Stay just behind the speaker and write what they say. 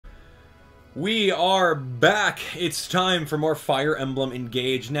We are back! It's time for more Fire Emblem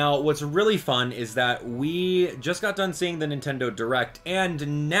Engage. Now, what's really fun is that we just got done seeing the Nintendo Direct,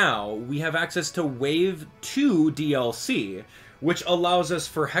 and now we have access to Wave 2 DLC, which allows us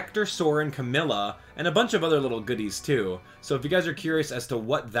for Hector, Sora, and Camilla, and a bunch of other little goodies too. So if you guys are curious as to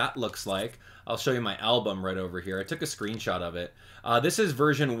what that looks like, I'll show you my album right over here. I took a screenshot of it. This is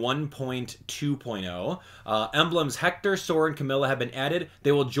version 1.2.0. Emblems Hector, Sora, and Camilla have been added.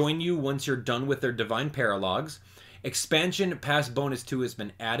 They will join you once you're done with their Divine Paralogues. Expansion Pass Bonus 2 has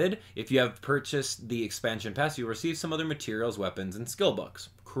been added. If you have purchased the Expansion Pass, you'll receive some other materials, weapons, and skill books.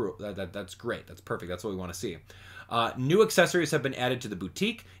 That's great. That's perfect. That's what we want to see. New accessories have been added to the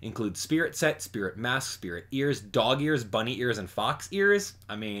boutique, include Spirit Set, Spirit Mask, Spirit Ears, Dog Ears, Bunny Ears, and Fox Ears.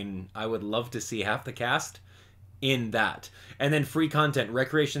 I mean, I would love to see half the cast in that. And then free content.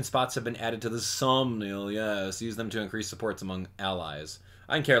 Recreation spots have been added to the Somniel. Yes, use them to increase supports among allies.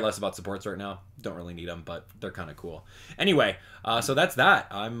 I can care less about supports right now. Don't really need them, but they're kind of cool. Anyway, so that's that.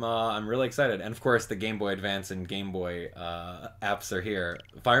 I'm really excited. And of course, the Game Boy Advance and Game Boy apps are here.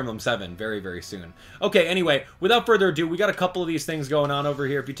 Fire Emblem 7 very, very soon. Okay, anyway, without further ado, we got a couple of these things going on over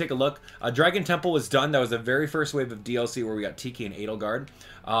here. If you take a look, Dragon Temple was done. That was the very first wave of DLC where we got Tiki and Edelgard.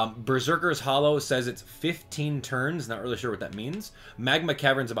 Berserker's Hollow says it's 15 turns. Not really sure what that means. Magma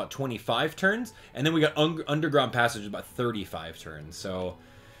Cavern's about 25 turns. And then we got Underground Passage about 35 turns. So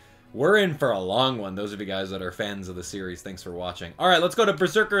we're in for a long one. Those of you guys that are fans of the series, thanks for watching. All right, let's go to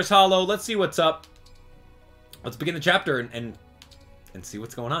Berserker's Hollow. Let's see what's up. Let's begin the chapter and see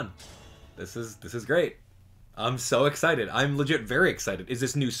what's going on. This is great. I'm so excited. I'm legit very excited. Is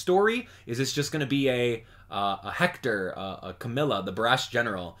this new story? Is this just going to be a Hector, a Camilla, the Brash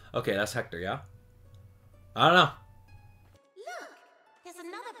General? Okay, that's Hector, yeah? I don't know. Look! There's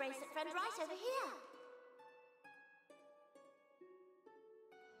another bracelet friend right over here.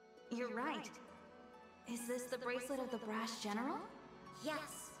 You're right. Is this the bracelet of the Brash General?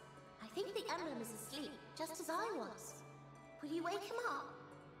 Yes. I think the emblem is asleep, just as I was. Will you wake him up?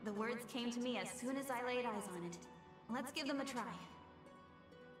 The words came to me as soon as I laid eyes on it. Let's give them a try.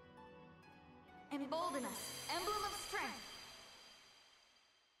 Embolden us, Emblem of Strength.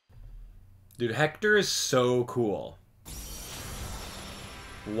 Dude, Hector is so cool.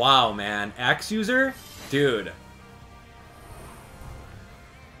 Wow, man. Axe user? Dude.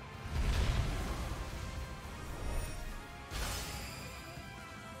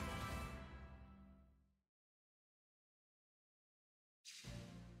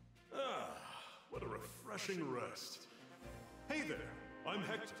 What a refreshing rest. Hey there, I'm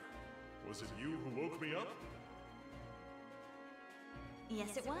Hector. Was it you who woke me up?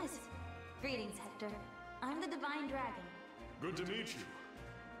 Yes, it was. Greetings, Hector. I'm the Divine Dragon. Good to meet you.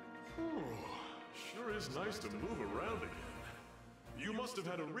 Whew, sure is nice to move around again. You must have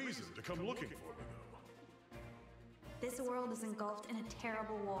had a reason to come looking for me, though. This world is engulfed in a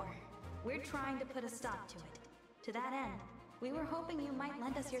terrible war. We're trying to put a stop to it. To that end, we were hoping you might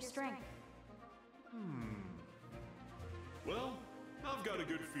lend us your strength. Well, I've got a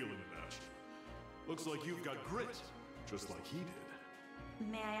good feeling about you. Looks like you've got grit, just like he did.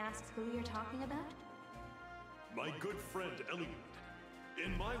 May I ask who you're talking about? My good friend Eliwood.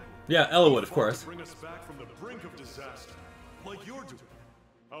 In my world, Yeah, Eliwood, of course. to bring us back from the brink of disaster, like you're doing.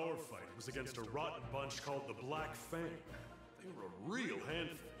 Our fight was against a rotten bunch called the Black Fang. They were a real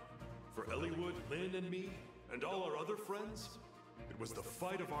handful. For Eliwood, Lynn, and me, and all our other friends, it was the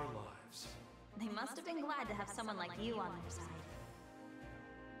fight of our lives. They must have been glad to have someone like you on their side.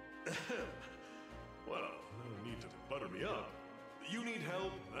 Well, no need to butter me up. You need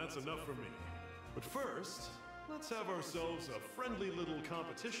help, that's enough for me. But first, let's have ourselves a friendly little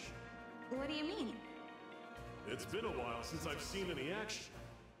competition. What do you mean? It's been a while since I've seen any action.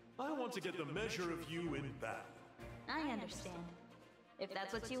 I want to get the measure of you in battle. I understand. If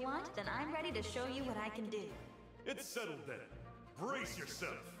that's what you want, then I'm ready to show you what I can do. It's settled then. Brace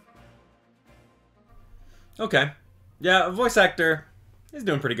yourself. Okay. Yeah, voice actor. He's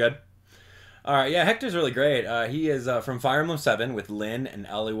doing pretty good. Alright, yeah, Hector's really great. He is from Fire Emblem 7 with Lynn and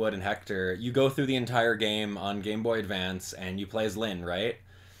Eliwood and Hector. You go through the entire game on Game Boy Advance and you play as Lynn, right?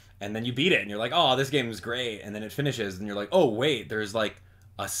 And then you beat it and you're like, oh, this game is great. And then it finishes and you're like, oh, wait, there's like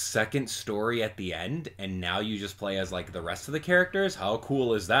a second story at the end and now you just play as like the rest of the characters? How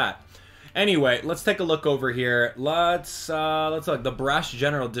cool is that? Anyway, let's take a look over here. Let's look. The Brash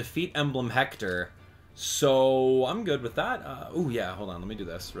General defeat Emblem Hector. So, I'm good with that. Oh yeah, hold on. Let me do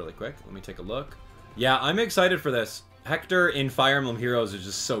this really quick. Let me take a look. Yeah, I'm excited for this. Hector in Fire Emblem Heroes is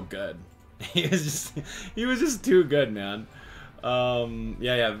just so good. He was just too good, man.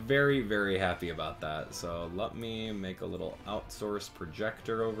 Yeah, very, very happy about that. So let me make a little outsource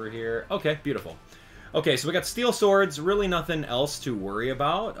projector over here. Okay, beautiful. Okay, so we got steel swords, really nothing else to worry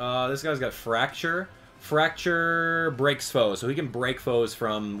about. This guy's got fracture. Fracture breaks foes, so he can break foes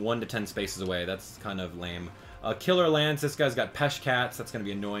from 1 to 10 spaces away. That's kind of lame. Killer Lance, this guy's got Pesh Cats. That's going to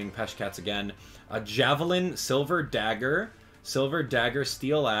be annoying. Pesh Cats again. Javelin, Silver Dagger,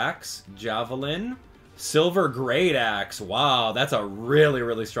 Steel Axe, Javelin, Silver Great Axe. Wow, that's a really,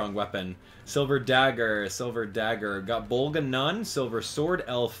 really strong weapon. Silver Dagger. Got Bolga Nun, Silver Sword,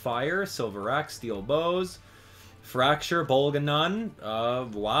 Elf Fire, Silver Axe, Steel Bows. Fracture, Bolga Nun.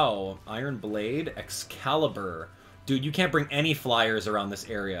 Wow. Iron Blade, Excalibur. Dude, you can't bring any flyers around this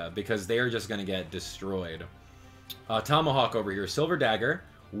area because they are just going to get destroyed. Tomahawk over here. Silver Dagger.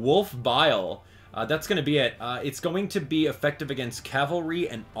 Wolf Bile. That's going to be it. It's going to be effective against cavalry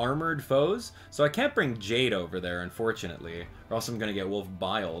and armored foes. So I can't bring Jade over there, unfortunately. Or else I'm going to get Wolf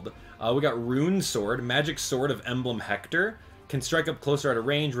Biled. We got Rune Sword. Magic Sword of Emblem Hector. Can strike up closer at a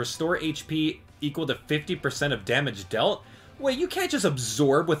range. Restore HP equal to 50% of damage dealt. Wait, you can't just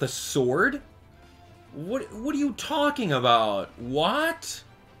absorb with a sword? What are you talking about? What?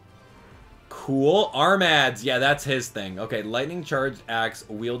 Cool. Armads. Yeah, that's his thing. Okay, lightning charged axe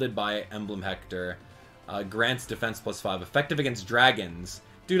wielded by Emblem Hector. Grants defense +5. Effective against dragons.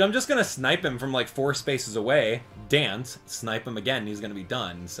 Dude, I'm just gonna snipe him from like 4 spaces away. Dance. Snipe him again. He's gonna be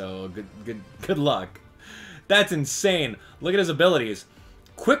done. So good luck. That's insane. Look at his abilities.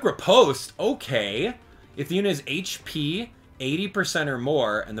 Quick Riposte. Okay. If the unit is HP 80% or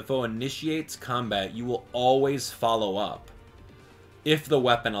more and the foe initiates combat, you will always follow up if the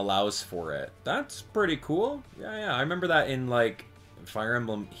weapon allows for it. That's pretty cool. Yeah, I remember that in like Fire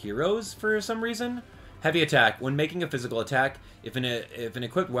Emblem Heroes for some reason. Heavy attack. When making a physical attack, if an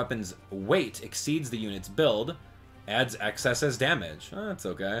equipped weapon's weight exceeds the unit's build, adds excess as damage. Oh, that's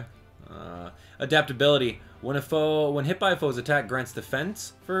okay. Adaptability. When hit by a foe's attack, grants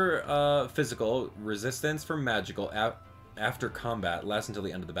defense for physical, resistance for magical after combat, lasts until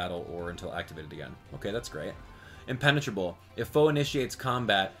the end of the battle or until activated again. Okay, that's great. Impenetrable. If foe initiates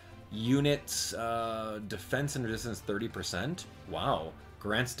combat, units defense and resistance 30%. Wow.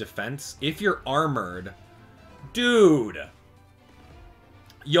 Grants defense if you're armored. Dude.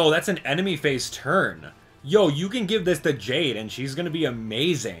 Yo, that's an enemy phase turn. Yo, you can give this to Jade and she's gonna be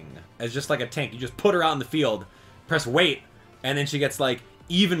amazing as just like a tank. You just put her out in the field, press wait, and then she gets like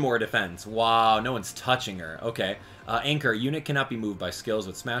even more defense. Wow, no one's touching her. Okay. Anchor. Unit cannot be moved by skills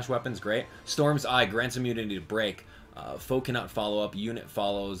with smash weapons. Great. Storm's Eye. Grants immunity to break. Foe cannot follow up. Unit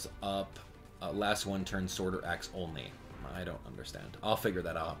follows up. Last one turn sword or axe only. I don't understand. I'll figure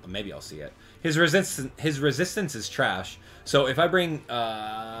that out. Maybe I'll see it. His resistance is trash. So if I bring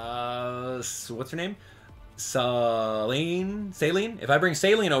what's her name? Saline? If I bring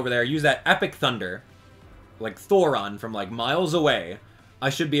Saline over there, use that Epic Thunder, like Thoron from like miles away, I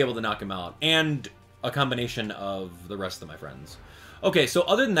should be able to knock him out. And a combination of the rest of my friends. Okay, so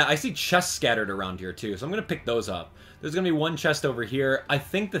other than that, I see chests scattered around here too, so I'm going to pick those up. There's going to be one chest over here. I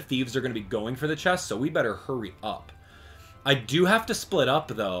think the thieves are going to be going for the chest, so we better hurry up. I do have to split up,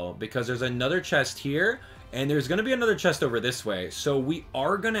 though, because there's another chest here, and there's going to be another chest over this way, so we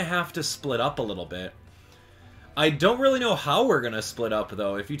are going to have to split up a little bit. I don't really know how we're going to split up,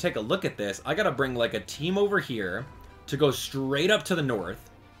 though. If you take a look at this, I got to bring, like, a team over here to go straight up to the north.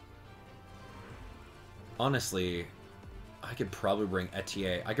 Honestly, I could probably bring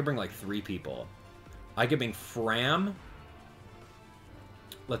Etier. I could bring, like, 3 people. I could bring Fram.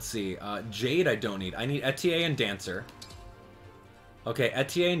 Let's see. Jade I don't need. I need Etier and Dancer. Okay,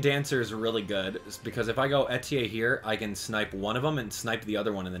 Etier and Dancer is really good, because if I go Etier here, I can snipe one of them and snipe the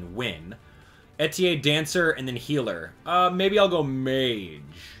other one and then win. Etier, Dancer, and then Healer. Maybe I'll go Mage.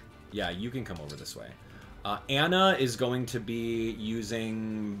 Yeah, you can come over this way. Anna is going to be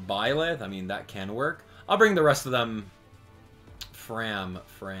using Byleth. I mean, that can work. I'll bring the rest of them. Fram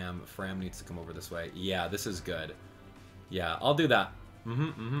needs to come over this way. Yeah, this is good. Yeah, I'll do that.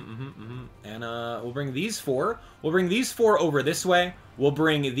 And we'll bring these 4. We'll bring these 4 over this way. We'll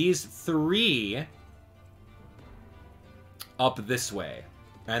bring these 3 up this way.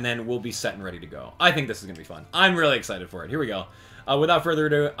 And then we'll be set and ready to go. I think this is going to be fun. I'm really excited for it. Here we go. Without further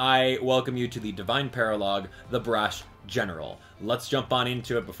ado, I welcome you to the Divine Paralogue, the Brash General. Let's jump on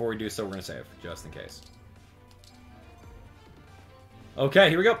into it. Before we do so, we're going to save, just in case. Okay,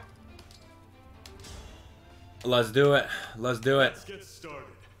 here we go. Let's do it. Let's do it. Let's get started.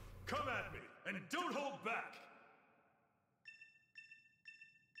 Come at me, and don't hold back.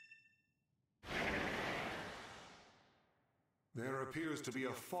 There appears to be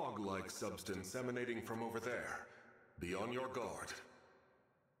a fog-like substance emanating from over there. Be on your guard.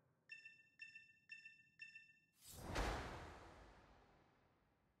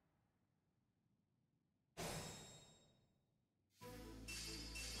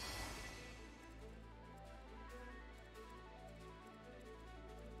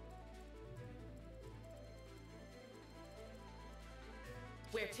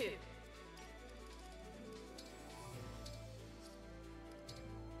 Where to?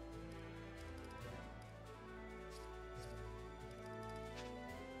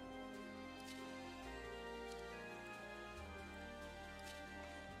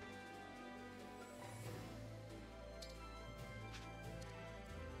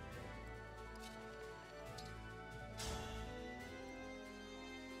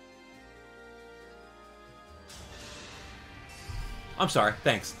 I'm sorry.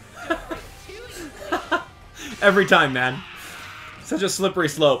 Thanks. Every time, man. Such a slippery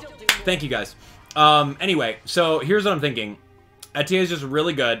slope. Thank you, guys. Anyway, so here's what I'm thinking. Etia is just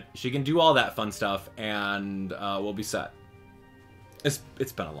really good. She can do all that fun stuff, and we'll be set. It's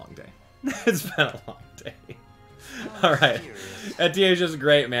been a long day. It's been a long day. All right. Etia is just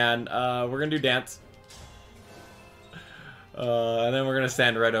great, man. We're going to do dance. And then we're going to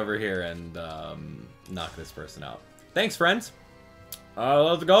stand right over here and knock this person out. Thanks, friends.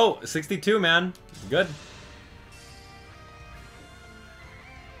 Let's go. 62, man. Good.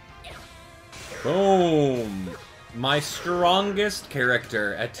 Boom. My strongest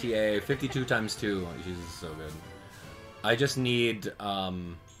character, Etia, 52 times 2. She's so good. I just need, I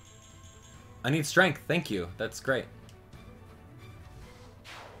need strength. Thank you. That's great.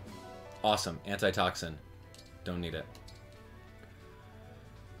 Awesome. Antitoxin. Don't need it.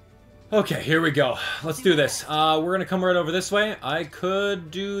 Okay, here we go. Let's do this. We're going to come right over this way. I could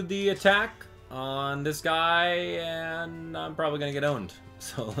do the attack on this guy, and I'm probably going to get owned.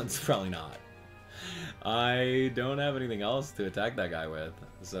 So let's probably not. I don't have anything else to attack that guy with.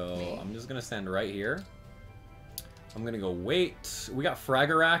 So I'm just going to stand right here. I'm going to go wait. We got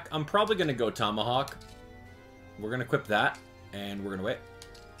Fragarak. I'm probably going to go Tomahawk. We're going to equip that, and we're going to wait.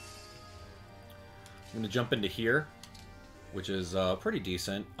 I'm going to jump into here, which is pretty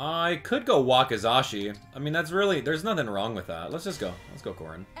decent. I could go Wakizashi. I mean, that's really... There's nothing wrong with that. Let's just go. Let's go,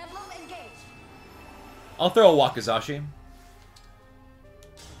 Korin. Emblem Engage. I'll throw a Wakizashi.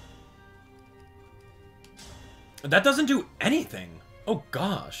 That doesn't do anything. Oh,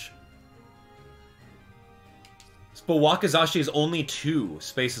 gosh. But Wakizashi is only 2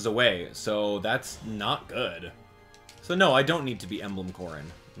 spaces away, so that's not good. So no, I don't need to be Emblem Korin.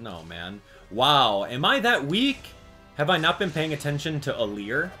 No, man. Wow, am I that weak? Have I not been paying attention to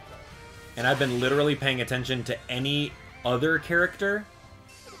Alir? And I've been literally paying attention to any other character?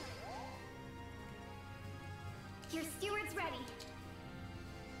 Your steward's ready.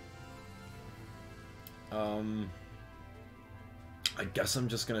 I guess I'm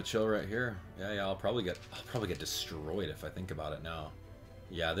just gonna chill right here. Yeah, I'll probably get destroyed if I think about it now.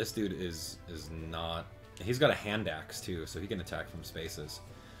 Yeah, this dude is not... He's got a hand axe too, so he can attack from spaces.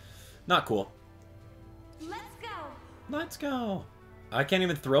 Not cool. Let's go. Let's go. I can't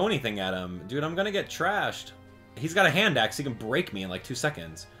even throw anything at him. Dude, I'm gonna get trashed. He's got a hand axe. He can break me in like 2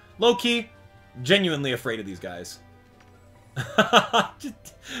 seconds. Low-key, genuinely afraid of these guys.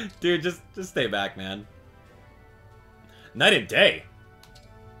 Dude, just stay back, man. Night and day.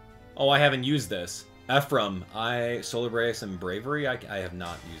 Oh, I haven't used this. Ephraim, Solar Brace and Bravery. I have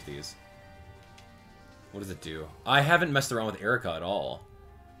not used these. What does it do? I haven't messed around with Erica at all.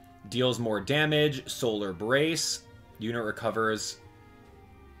 Deals more damage. Solar Brace. Unit recovers.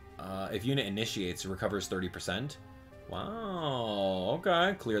 If unit initiates, it recovers 30%. Wow.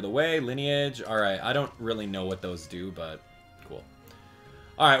 Okay. Clear the way. Lineage. All right. I don't really know what those do, but cool.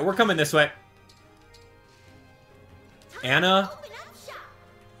 All right. We're coming this way. Anna,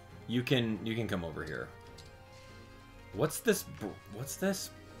 you can come over here. What's this? What's this?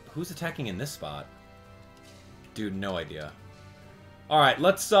 Who's attacking in this spot? Dude, no idea. All right,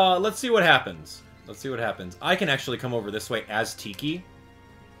 let's see what happens. Let's see what happens. I can actually come over this way as Tiki,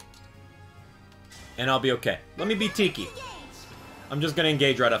 and I'll be okay. Let me be Tiki. I'm just gonna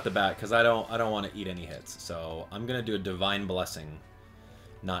engage right off the bat because I don't want to eat any hits. So I'm gonna do a Divine Blessing.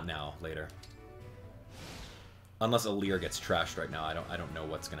 Not now, later. Unless Alir gets trashed right now, I don't know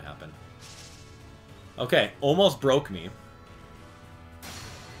what's gonna happen. Okay, almost broke me.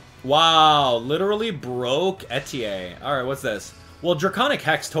 Wow, literally broke Etia. All right, what's this? Well, Draconic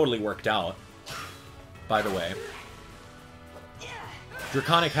Hex totally worked out. By the way,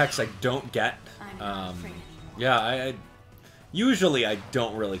 Draconic Hex I don't get. Yeah, usually I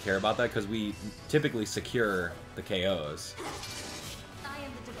don't really care about that because we typically secure the KOs. I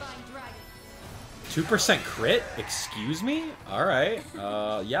am the Divine Dragon. 2% crit? Excuse me? Alright.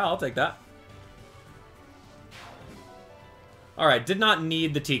 Yeah, I'll take that. Alright, did not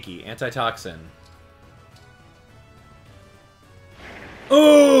need the Tiki. Antitoxin.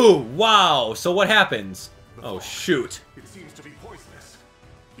 Ooh! Wow! So what happens? Oh, shoot. It seems to be poisonous.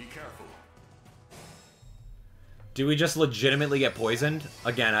 Be careful. Do we just legitimately get poisoned?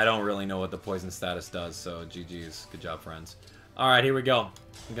 Again, I don't really know what the poison status does, so GG's. Good job, friends. Alright, here we go.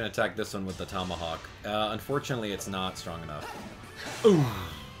 I'm gonna attack this one with the Tomahawk. Unfortunately, it's not strong enough. Ooh!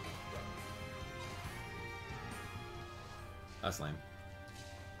 That's lame.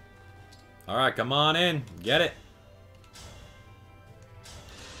 Alright, come on in. Get it.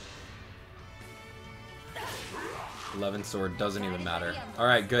 Eleven sword doesn't even matter.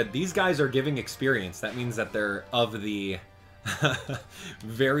 Alright, good. These guys are giving experience. That means that they're of the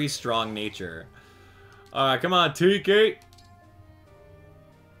very strong nature. Alright, come on, TK!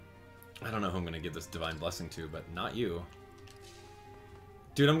 I don't know who I'm gonna give this Divine Blessing to, but not you.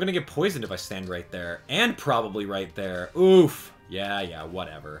 Dude, I'm gonna get poisoned if I stand right there. And probably right there. Oof! Yeah,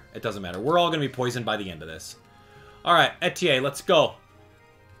 whatever. It doesn't matter. We're all gonna be poisoned by the end of this. Alright, Etier, let's go.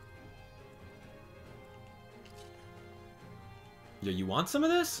 Yeah, you want some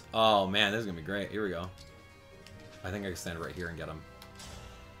of this? Oh, man, this is gonna be great. Here we go. I think I can stand right here and get him.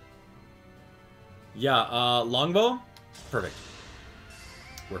 Yeah, longbow? Perfect.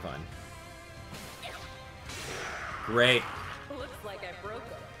 We're fine. Great. Looks like I broke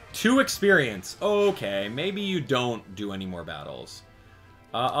him. 2 experience. Okay, maybe you don't do any more battles.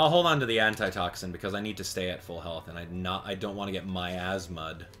 I'll hold on to the antitoxin because I need to stay at full health, and I don't want to get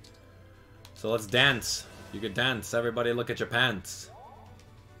miasma'd. So let's dance. You could dance. Everybody look at your pants.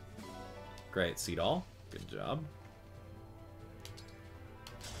 Great. Seed all. Good job.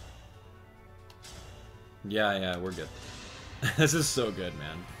 Yeah, we're good. This is so good,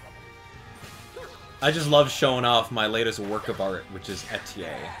 man. I just love showing off my latest work of art, which is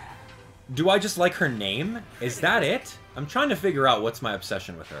Etier. Do I just like her name? Is that it? I'm trying to figure out what's my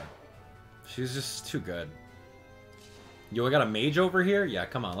obsession with her. She's just too good. Yo, I got a mage over here? Yeah,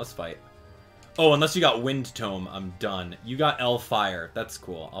 come on, let's fight. Oh, unless you got Wind Tome, I'm done. You got L Fire. That's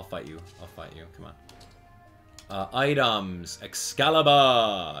cool. I'll fight you. I'll fight you. Come on. Items.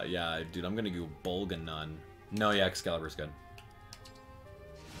 Excalibur. Yeah, dude, I'm gonna go Bolganun. No, yeah, Excalibur's good.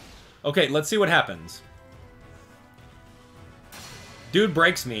 Okay, let's see what happens. Dude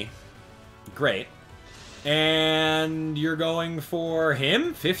breaks me. Great. And you're going for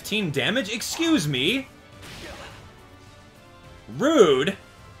him? 15 damage? Excuse me? Rude.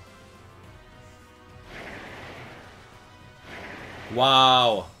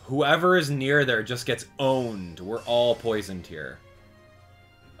 Wow. Whoever is near there just gets owned. We're all poisoned here.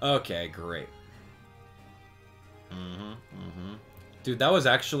 Okay, great. Dude, that was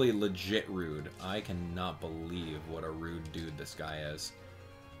actually legit rude. I cannot believe what a rude dude this guy is.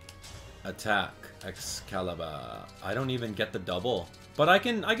 Attack. Excalibur. I don't even get the double. But I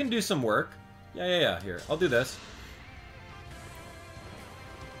can do some work. Yeah. Here, I'll do this.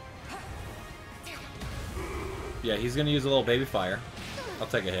 Yeah, he's gonna use a little baby fire. I'll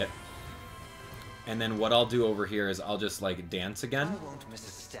take a hit. And then what I'll do over here is I'll just, like, dance again. I won't miss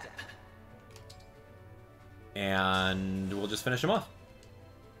a step. And we'll just finish him off.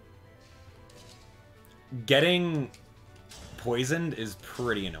 Getting poisoned is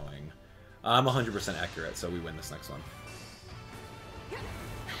pretty annoying. I'm 100% accurate, so we win this next one.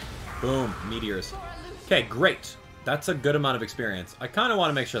 Boom. Meteors. Okay, great. That's a good amount of experience. I kind of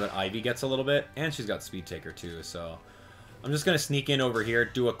want to make sure that Ivy gets a little bit, and she's got Speed Taker too, so... I'm just going to sneak in over here,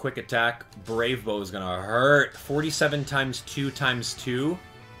 do a quick attack. Brave Bow is going to hurt. 47 times 2 times 2.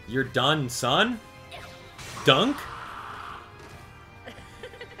 You're done, son. Dunk?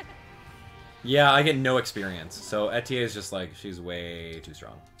 Yeah, I get no experience. So Etier is just like, she's way too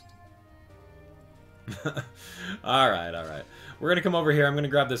strong. Alright. We're going to come over here. I'm going to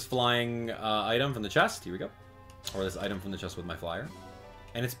grab this flying item from the chest. Here we go. Or this item from the chest with my flyer.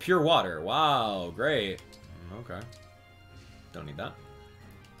 And it's pure water. Wow, great. Okay. Don't need that.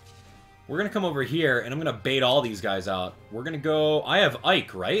 We're going to come over here, and I'm going to bait all these guys out. We're going to go... I have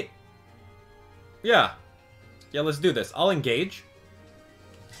Ike, right? Yeah. Yeah, let's do this. I'll engage.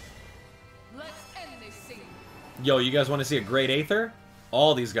 Let's end this scene. Yo, you guys want to see a Great Aether?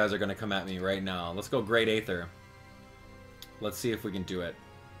 All these guys are going to come at me right now. Let's go Great Aether. Let's see if we can do it.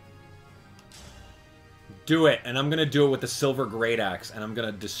 Do it, and I'm going to do it with the Silver Great Axe, and I'm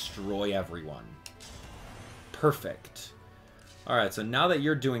going to destroy everyone. Perfect. Alright, so now that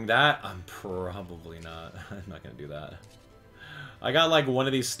you're doing that, I'm probably not. I'm not going to do that. I got like one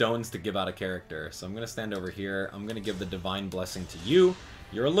of these stones to give out a character, so I'm going to stand over here. I'm going to give the Divine Blessing to you.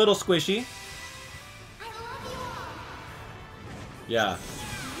 You're a little squishy. Yeah,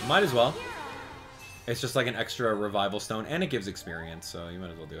 might as well. It's just like an extra revival stone, and it gives experience, so you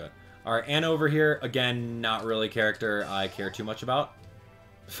might as well do it. Alright, Anna over here. Again, not really a character I care too much about.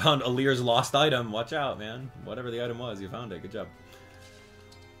 Found Alir's lost item. Watch out, man. Whatever the item was, you found it. Good job.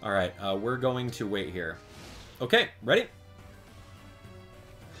 Alright, we're going to wait here. Okay, ready?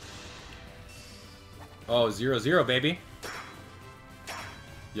 Oh, 0-0, baby.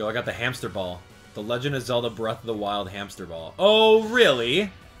 Yo, I got the hamster ball. The Legend of Zelda Breath of the Wild hamster ball. Oh,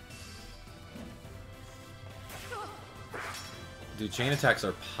 really? Dude, chain attacks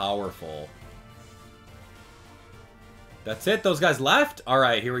are powerful. That's it? Those guys left?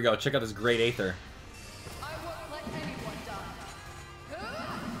 Alright, here we go. Check out this great Aether. I won't let anyone die.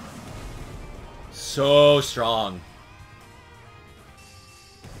 So strong.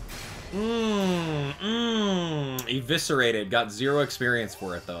 Eviscerated. Got 0 experience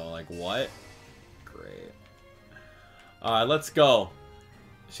for it, though. Like, what? Great. Alright, let's go.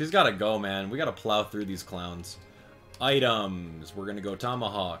 She's gotta go, man. We gotta plow through these clowns. Items. We're gonna go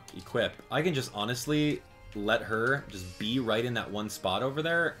Tomahawk. Equip. I can just honestly let her just be right in that one spot over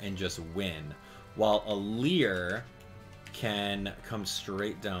there and just win. While Alir can come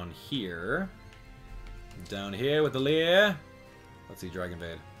straight down here. Down here with Alir. Let's see, Dragon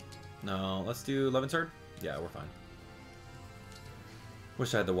Bait. No, let's do Levin Sword. Yeah, we're fine.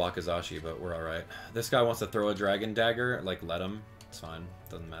 Wish I had the Wakazashi, but we're alright. This guy wants to throw a Dragon Dagger. Like, let him. It's fine.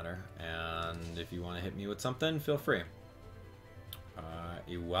 Doesn't matter. And if you want to hit me with something, feel free.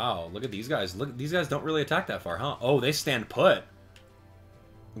 Wow, look at these guys. Look, these guys don't really attack that far, huh? Oh, they stand put.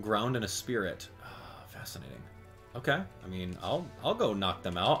 Ground and a spirit. Oh, fascinating. Okay, I mean, I'll go knock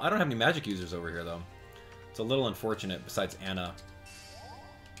them out. I don't have any magic users over here, though. It's a little unfortunate, besides Anna.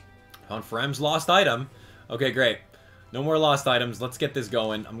 Found Frem's lost item. Okay, great. No more lost items. Let's get this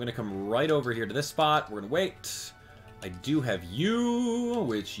going. I'm going to come right over here to this spot. We're going to wait. I do have you,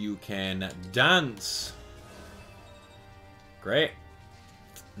 which you can dance. Great.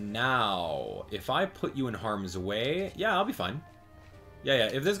 Now, if I put you in harm's way, yeah, I'll be fine. Yeah.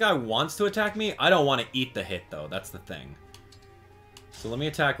 If this guy wants to attack me, I don't want to eat the hit, though. That's the thing. So let me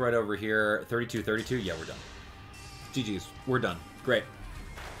attack right over here. 32, 32. Yeah, we're done. GG's. We're done. Great.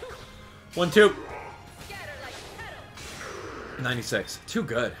 1-2. 96. Too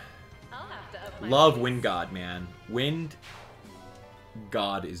good. I'll have to up my Love game. Wind God, man. Wind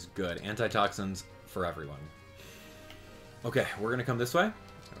God is good. Antitoxins for everyone. Okay, we're going to come this way.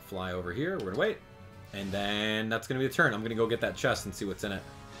 Gonna fly over here. We're going to wait. And then that's going to be the turn. I'm going to go get that chest and see what's in it.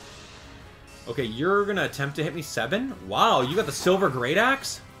 Okay, you're going to attempt to hit me 7? Wow, you got the Silver Great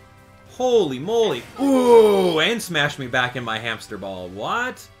Axe? Holy moly. Ooh, and smash me back in my hamster ball.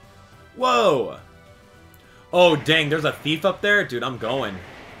 What? Whoa. Oh, dang, there's a thief up there? Dude, I'm going.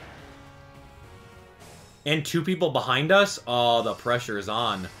 And 2 people behind us? Oh, the pressure is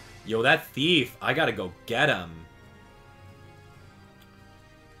on. Yo, that thief. I gotta go get him.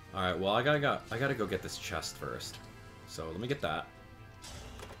 Alright, well, I gotta go get this chest first. So, let me get that.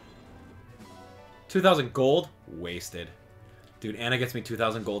 2,000 gold? Wasted. Dude, Anna gets me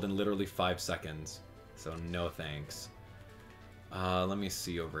 2,000 gold in literally 5 seconds. So, no thanks. Let me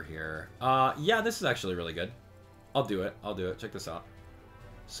see over here. Yeah, this is actually really good. I'll do it. Check this out.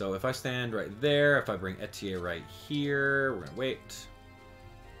 So if I stand right there, if I bring Etier right here, we're gonna wait.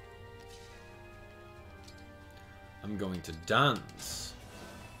 I'm going to dance.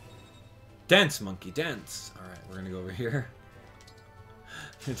 Dance, monkey, dance. Alright, we're gonna go over here.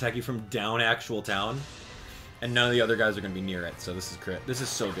 Attack you from down actual town. And none of the other guys are gonna be near it, so this is crit. This is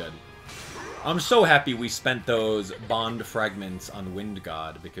so good. I'm so happy we spent those bond fragments on Wind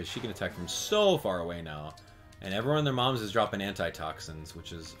God, because she can attack from so far away now. And everyone and their moms is dropping antitoxins,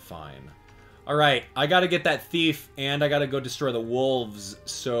 which is fine. Alright, I gotta get that thief, and I gotta go destroy the wolves.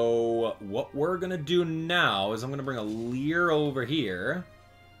 So, what we're gonna do now is I'm gonna bring Alir over here.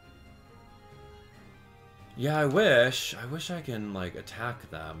 Yeah, I wish I can, like, attack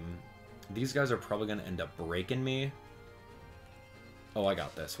them. These guys are probably gonna end up breaking me. Oh, I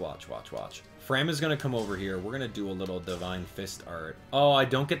got this. Watch. Fram is going to come over here. We're going to do a little Divine Fist art. Oh, I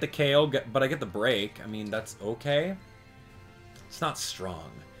don't get the KO, but I get the break. I mean, that's okay. It's not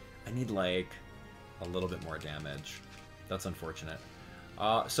strong. I need, like, a little bit more damage. That's unfortunate.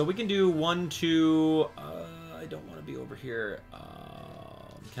 So we can do 1, 2... I don't want to be over here.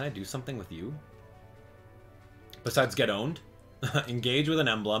 Can I do something with you? Besides get owned? Engage with an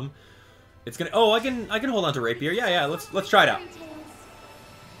emblem. It's going to... Oh, I can hold on to Rapier. Yeah, let's try it out.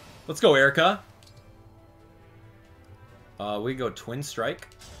 Let's go, Erica. We go Twin Strike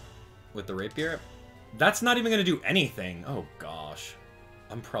with the Rapier. That's not even going to do anything. Oh, gosh.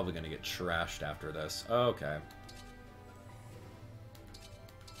 I'm probably going to get trashed after this. Okay.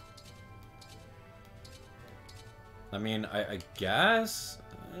 I mean, I guess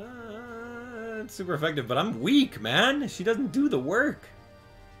it's super effective, but I'm weak, man. She doesn't do the work.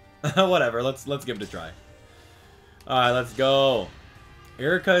 Whatever. Let's give it a try. All right, let's go.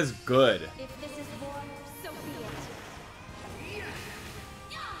 Erica is good. If this is war, so be it.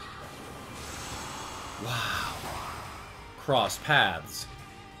 Wow. Cross paths.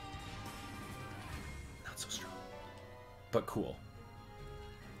 Not so strong, but cool.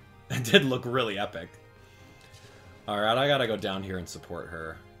 It did look really epic. Alright, I gotta go down here and support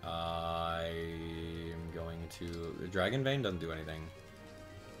her. I'm going to... Dragon Vein doesn't do anything.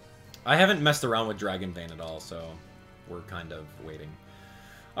 I haven't messed around with Dragon Vein at all, so we're kind of waiting.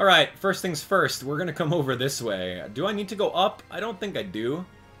 Alright, first things first, we're gonna come over this way. Do I need to go up? I don't think I do,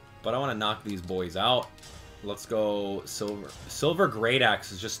 but I want to knock these boys out. Let's go Silver. Silver Great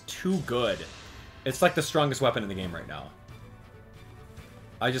Axe is just too good. It's like the strongest weapon in the game right now.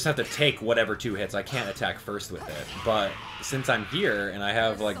 I just have to take whatever 2 hits. I can't attack first with it. But since I'm here and I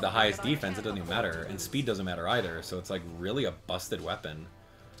have like the highest defense, it doesn't even matter. And speed doesn't matter either. So it's like really a busted weapon.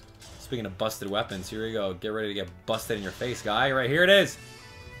 Speaking of busted weapons, here we go. Get ready to get busted in your face, guy. Right here it is.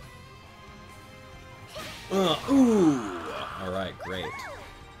 Ooh. Alright, great.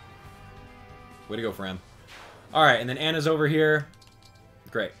 Way to go, Fram. Alright, and then Anna's over here.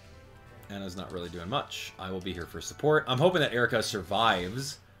 Great. Anna's not really doing much. I will be here for support. I'm hoping that Erica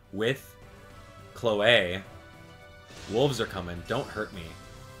survives with Chloe. Wolves are coming. Don't hurt me.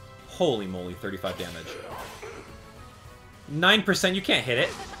 Holy moly, 35 damage. 9%, you can't hit it.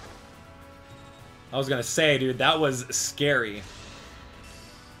 I was gonna say, dude, that was scary.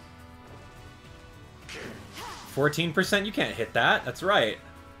 14%, you can't hit that. That's right.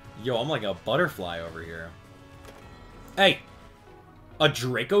 Yo, I'm like a butterfly over here. Hey! A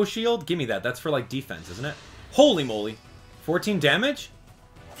Draco Shield? Give me that. That's for, like, defense, isn't it? Holy moly. 14 damage?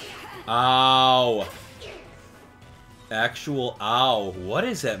 Ow. Actual ow. What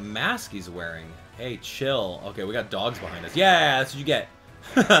is that mask he's wearing? Hey, chill. Okay, we got dogs behind us. Yeah, that's what you get.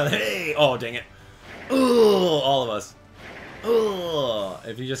 Hey! Oh, dang it. Ooh, all of us. Ooh.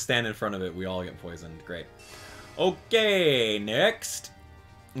 If you just stand in front of it, we all get poisoned. Great. Okay, next.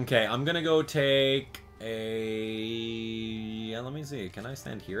 Okay, I'm gonna go take a... let me see. Can I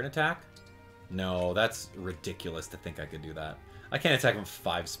stand here and attack? No, that's ridiculous to think I could do that. I can't attack from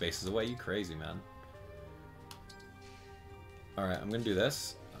 5 spaces away. You crazy, man. Alright, I'm gonna do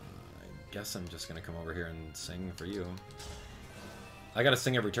this. I guess I'm just gonna come over here and sing for you. I gotta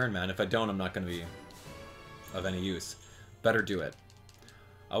sing every turn, man. If I don't, I'm not gonna be of any use. Better do it.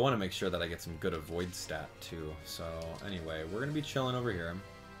 I want to make sure that I get some good avoid stat, too. So, anyway, we're gonna be chilling over here.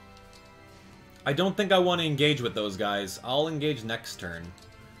 I don't think I want to engage with those guys. I'll engage next turn.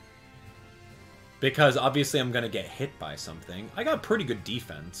 Because, obviously, I'm going to get hit by something. I got pretty good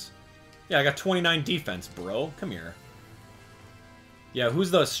defense. Yeah, I got 29 defense, bro. Come here. Yeah,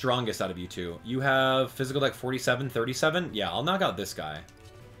 who's the strongest out of you two? You have physical deck 47, 37? Yeah, I'll knock out this guy.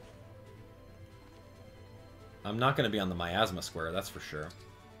 I'm not going to be on the miasma square, that's for sure.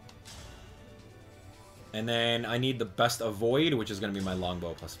 And then I need the best avoid, which is going to be my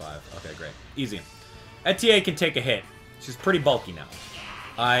longbow +5. Okay, great. Easy. Etier can take a hit. She's pretty bulky now.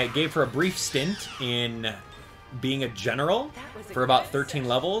 I gave her a brief stint in being a general for about 13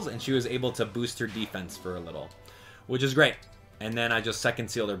 levels, and she was able to boost her defense for a little, which is great. And then I just second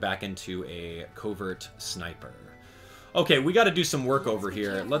sealed her back into a covert sniper. Okay, we got to do some work over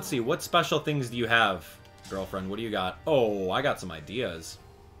here. Let's see, what special things do you have, girlfriend? What do you got? Oh, I got some ideas.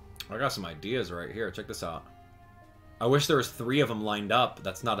 I got some ideas right here. Check this out. I wish there was 3 of them lined up.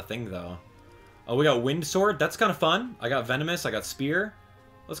 That's not a thing, though. Oh, we got Wind Sword. That's kind of fun. I got Venomous. I got Spear.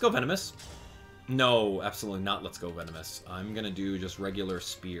 Let's go Venomous. No, absolutely not. Let's go Venomous. I'm going to do just regular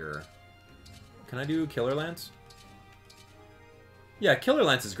Spear. Can I do Killer Lance? Yeah, Killer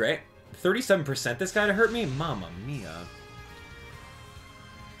Lance is great. 37% this guy to hurt me? Mamma mia.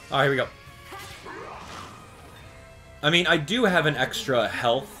 Alright, here we go. I mean, I do have an extra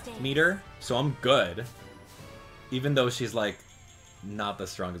health meter, so I'm good. Even though she's, like, not the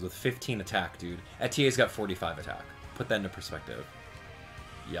strongest with 15 attack, dude. Etier's got 45 attack. Put that into perspective.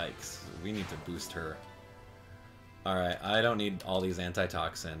 Yikes. We need to boost her. Alright, I don't need all these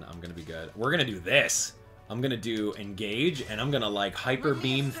antitoxin. I'm gonna be good. We're gonna do this. I'm gonna do Engage, and I'm gonna, like, Hyper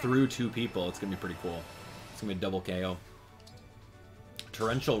Beam through 2 people. It's gonna be pretty cool. It's gonna be a double KO.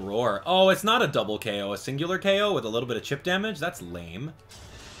 Torrential Roar. Oh, it's not a double KO. A singular KO with a little bit of chip damage? That's lame.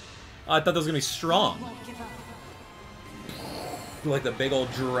 Oh, I thought that was going to be strong. Like the big old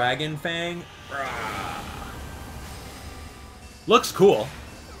dragon fang. Looks cool.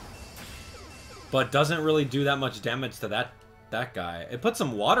 But doesn't really do that much damage to that guy. It put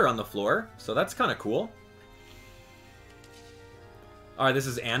some water on the floor, so that's kind of cool. Alright, this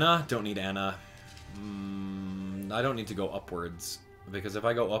is Anna. Don't need Anna. I don't need to go upwards. Because if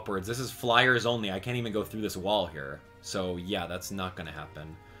I go upwards, this is flyers only. I can't even go through this wall here. So, yeah, that's not going to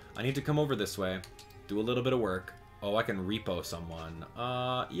happen. I need to come over this way. Do a little bit of work. Oh, I can repo someone.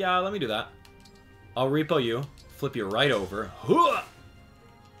 Yeah, let me do that. I'll repo you. Flip you right over.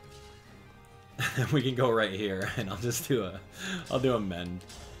 We can go right here, and I'll just do a mend.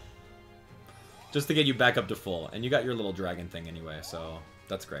 Just to get you back up to full. And you got your little dragon thing anyway, so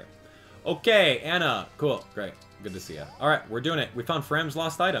that's great. Okay, Anna. Cool. Great. Good to see you. Alright, we're doing it. We found Fram's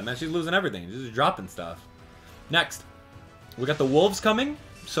lost item. Man, she's losing everything. She's just dropping stuff. Next. We got the wolves coming.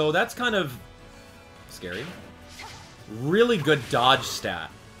 So that's kind of scary. Really good dodge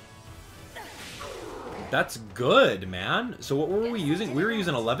stat. That's good, man. So what were we using? We were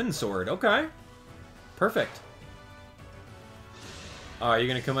using 11 sword. Okay. Perfect. Are you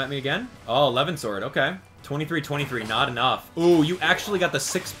going to come at me again? Oh, 11 sword. Okay. 23, 23. Not enough. Ooh, you actually got the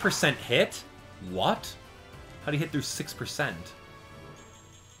 6% hit? What? How do you hit through 6%?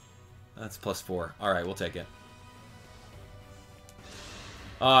 That's +4. Alright, we'll take it.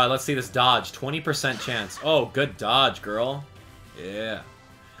 Let's see this dodge. 20% chance. Oh, good dodge, girl. Yeah.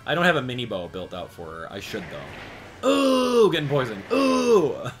 I don't have a mini bow built out for her. I should, though. Ooh, getting poisoned.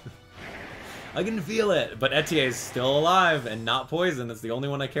 Ooh! I can feel it. But Etier's still alive and not poisoned. That's the only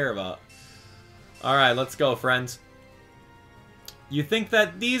one I care about. Alright, let's go, friends. You think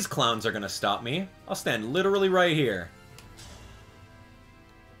that these clowns are going to stop me? I'll stand literally right here.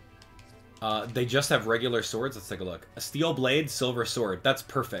 They just have regular swords. Let's take a look. A steel blade, silver sword. That's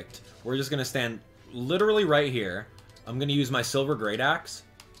perfect. We're just going to stand literally right here. I'm going to use my silver great axe.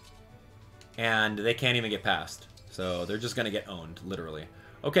 And they can't even get past. So they're just going to get owned, literally.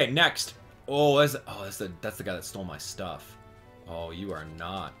 Okay, next. Oh, that's the guy that stole my stuff. Oh, you are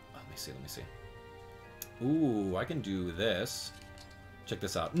not. Oh, let me see, let me see. Ooh, I can do this. Check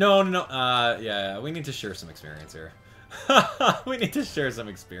this out. No, no, no. Yeah, we need to share some experience here. We need to share some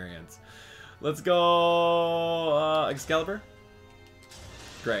experience. Let's go, Excalibur.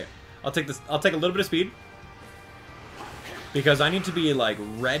 Great. I'll take this. I'll take a little bit of speed because I need to be like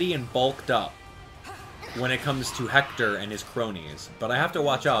ready and bulked up when it comes to Hector and his cronies. But I have to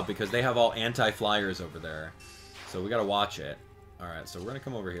watch out because they have all anti-flyers over there, so we gotta watch it. All right, so we're gonna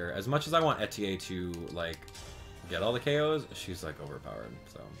come over here. As much as I want Etier to like get all the KOs, she's like overpowered.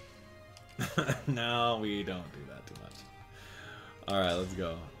 So no, we don't do that too much. All right, let's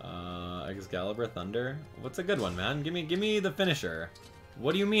go. Excalibur, Thunder. What's a good one, man? Give me the finisher.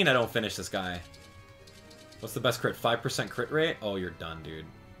 What do you mean I don't finish this guy? What's the best crit? 5% crit rate? Oh, you're done, dude.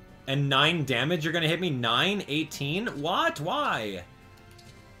 And 9 damage? You're gonna hit me? 9? 18? What? Why?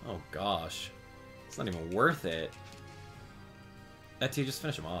 Oh, gosh. It's not even worth it. Etier, just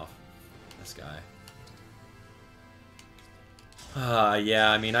finish him off. This guy.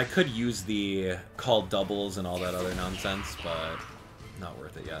 Yeah, I mean, I could use the call doubles and all that other nonsense, but not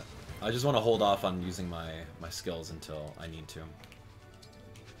worth it yet. I just want to hold off on using my skills until I need to.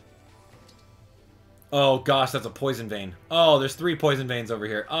 Oh, gosh, that's a poison vein. Oh, there's 3 poison veins over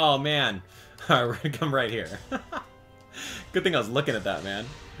here. Oh, man. All right, we're going to come right here. Good thing I was looking at that, man.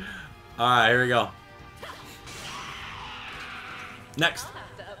 All right, here we go. Next. I'll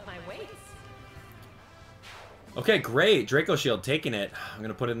have to up my weights. Okay, great. Draco Shield, taking it. I'm going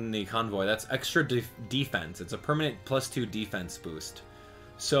to put it in the convoy. That's extra defense. It's a permanent +2 defense boost.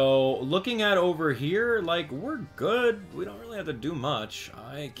 So, looking at over here, like, we're good. We don't really have to do much.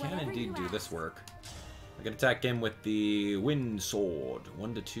 I can indeed do this work. I can attack him with the Wind Sword.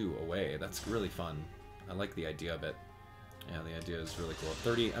 1 to 2 away. That's really fun. I like the idea of it. Yeah, the idea is really cool.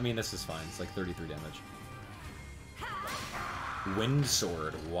 30, I mean, this is fine. It's like 33 damage. Wind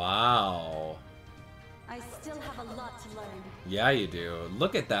Sword. Wow. I still have a lot to learn. Yeah, you do.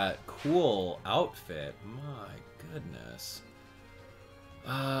 Look at that cool outfit. My goodness.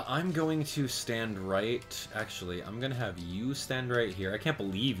 I'm going to stand right... Actually, I'm going to have you stand right here. I can't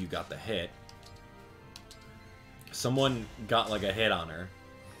believe you got the hit. Someone got, like, a hit on her.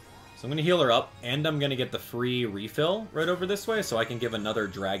 So I'm going to heal her up, and I'm going to get the free refill right over this way, so I can give another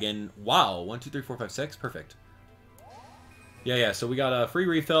dragon... Wow! 1, 2, 3, 4, 5, 6. Perfect. Yeah, so we got a free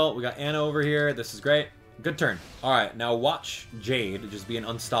refill. We got Anna over here. This is great. Good turn. Alright, now watch Jade just be an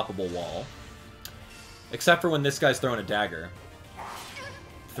unstoppable wall. Except for when this guy's throwing a dagger.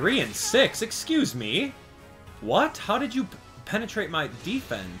 3 and 6? Excuse me? What? How did you penetrate my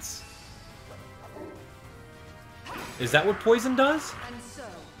defense? Is that what poison does? And so,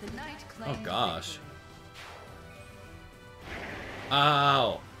 the knight Oh claimed gosh.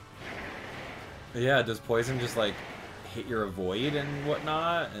 Ow. Yeah, does poison just like hit your avoid and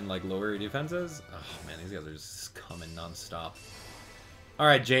whatnot and like lower your defenses? Oh man, these guys are just coming non-stop.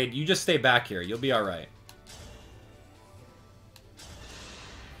 Alright, Jade, you just stay back here. You'll be alright.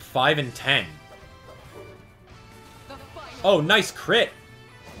 5 and 10. Oh, nice crit!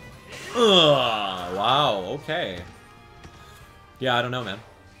 Ugh, wow, okay. Yeah, I don't know, man.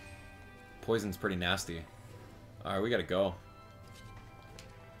 Poison's pretty nasty. Alright, we gotta go.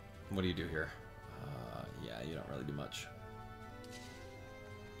 What do you do here? Yeah, you don't really do much.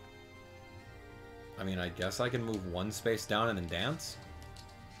 I mean, I guess I can move one space down and then dance?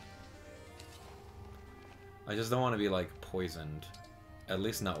 I just don't want to be, like, poisoned. At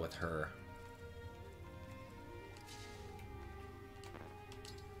least not with her.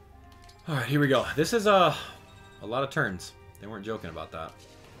 Alright, here we go. This is a lot of turns. They weren't joking about that.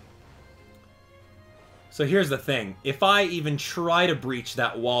 So here's the thing. If I even try to breach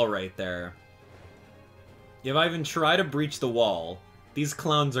that wall right there... If I even try to breach the wall, these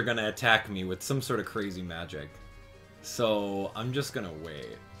clowns are gonna attack me with some sort of crazy magic. So I'm just gonna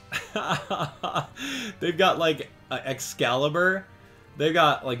wait. They've got, like, Excalibur. They've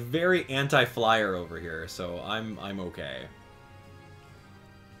got, like, very anti-flyer over here, so I'm okay.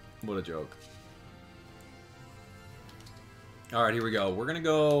 What a joke. Alright, here we go. We're gonna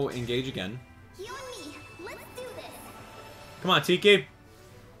go engage again. You and me, let's do this. Come on, Tiki!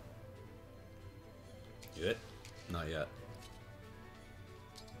 Do it? Not yet.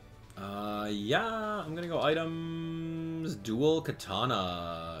 Yeah, I'm gonna go items, dual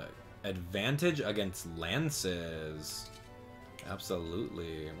katana, advantage against lances.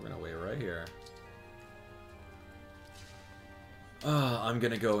 Absolutely, we're gonna wait right here. I'm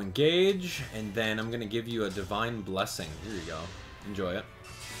gonna go engage, and then I'm gonna give you a divine blessing. Here you go, enjoy it.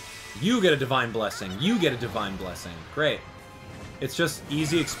 You get a divine blessing, you get a divine blessing. Great. It's just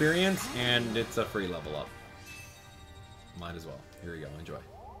easy experience, and it's a free level up. Might as well. Here you go, enjoy.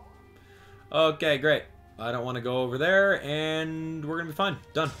 Okay, great. I don't want to go over there, and we're going to be fine.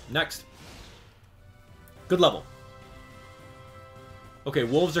 Done. Next. Good level. Okay,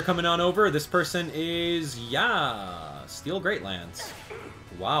 wolves are coming on over. This person is, yeah, Steel Great Lance.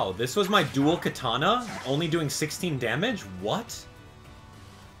 Wow, this was my dual katana? Only doing 16 damage? What?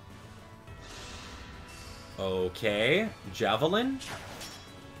 Okay, Javelin.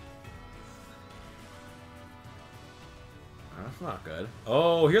 That's not good.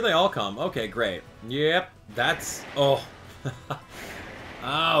 Oh, here they all come. Okay, great. Yep, that's... Oh.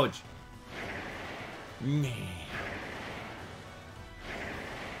 Ouch.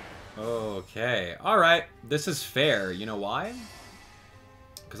 Okay. Alright. This is fair. You know why?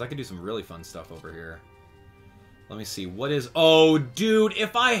 Because I could do some really fun stuff over here. Let me see. What is... Oh, dude.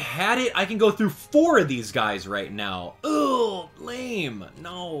 If I had it, I can go through 4 of these guys right now. Ugh. Lame.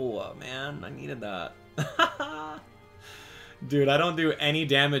 No, man. I needed that. Dude, I don't do any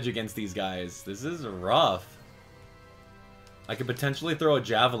damage against these guys. This is rough. I could potentially throw a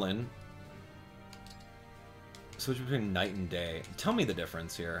javelin. Switch between night and day. Tell me the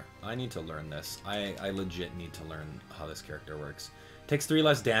difference here. I need to learn this. I legit need to learn how this character works. Takes 3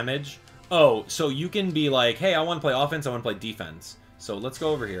 less damage. Oh, so you can be like, hey, I want to play offense, I want to play defense. So let's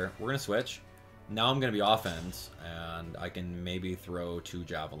go over here. We're going to switch. Now I'm going to be offense, and I can maybe throw 2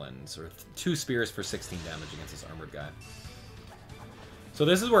 javelins, or 2 spears for 16 damage against this armored guy. So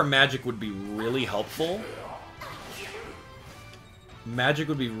this is where magic would be really helpful. Magic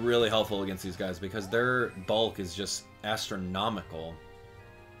would be really helpful against these guys because their bulk is just astronomical.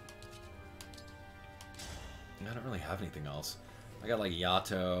 I don't really have anything else. I got like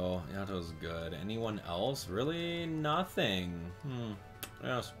Yato. Yato's good. Anyone else? Really? Nothing.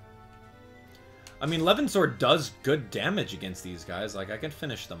 Yes. I mean, Levin Sword does good damage against these guys. Like, I can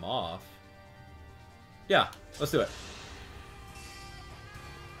finish them off. Yeah, let's do it.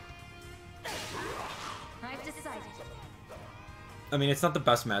 I mean, it's not the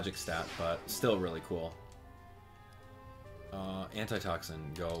best magic stat, but still really cool.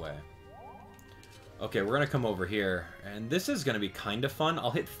 Antitoxin, go away. Okay, we're gonna come over here, and this is gonna be kind of fun. I'll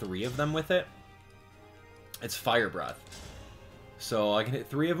hit 3 of them with it. It's Fire Breath. So I can hit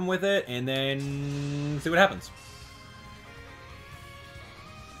 3 of them with it, and then see what happens.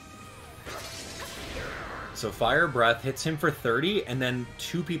 So Fire Breath hits him for 30, and then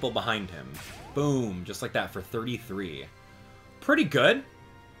 2 people behind him. Boom, just like that for 33. Pretty good,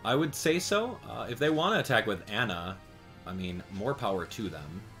 I would say so. If they want to attack with Anna, I mean, more power to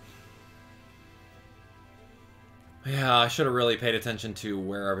them. Yeah, I should have really paid attention to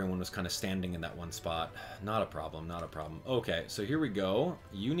where everyone was kind of standing in that one spot. Not a problem, not a problem. Okay, so here we go.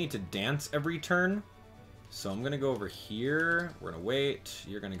 You need to dance every turn. So I'm going to go over here. We're going to wait.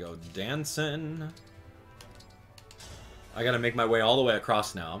 You're going to go dancing. I got to make my way all the way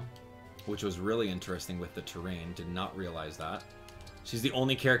across now, which was really interesting with the terrain. Did not realize that. She's the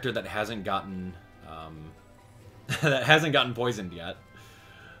only character that hasn't gotten that hasn't gotten poisoned yet.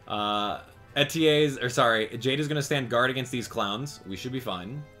 Etier's, or sorry, Jade is gonna stand guard against these clowns. We should be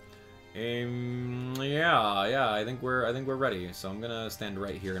fine. Yeah, I think we're ready. So I'm gonna stand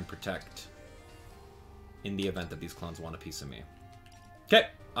right here and protect in the event that these clowns want a piece of me. Okay,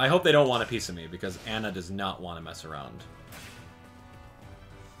 I hope they don't want a piece of me because Anna does not want to mess around.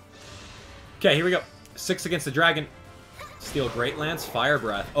 Okay, here we go. 6 against the dragon. Steel Great Lance, Fire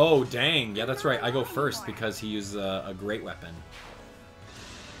Breath. Oh, dang. Yeah, that's right. I go first because he uses a great weapon.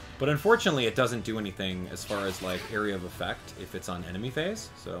 But unfortunately, it doesn't do anything as far as, like, area of effect if it's on enemy phase.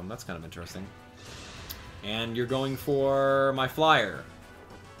 So that's kind of interesting. And you're going for my flyer.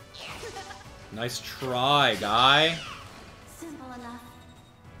 Nice try, guy. Simple enough.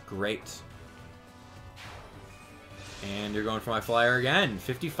 Great. And you're going for my flyer again.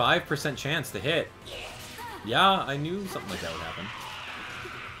 55% chance to hit. Yeah, I knew something like that would happen.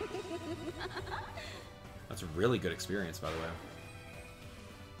 That's a really good experience, by the way.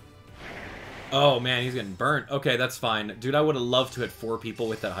 Oh, man, he's getting burnt. Okay, that's fine. Dude, I would have loved to hit 4 people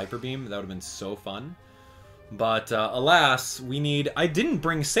with that Hyper Beam. That would have been so fun. But, alas, we need... I didn't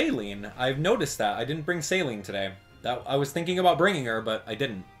bring Saline. I've noticed that. I didn't bring Saline today. I was thinking about bringing her, but I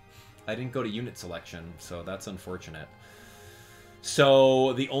didn't. I didn't go to unit selection, so that's unfortunate.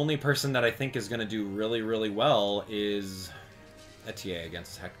 So, the only person that I think is going to do really, really well is Etier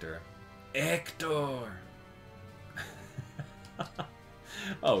against Hector. Hector!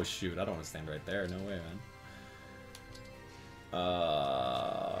 Oh, shoot. I don't want to stand right there. No way, man.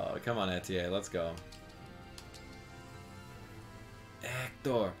 Come on, Etier. Let's go.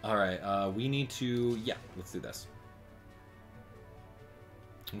 Hector! Alright, we need to... Yeah, let's do this.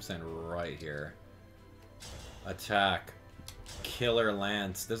 I'm standing right here. Attack. Killer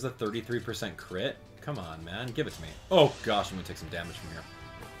Lance. There's a 33% crit? Come on, man. Give it to me. Oh, gosh. I'm going to take some damage from here.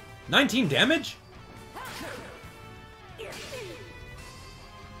 19 damage?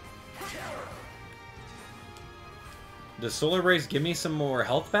 Does Solar Rays give me some more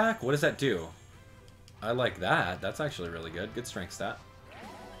health back? What does that do? I like that. That's actually really good. Good strength stat.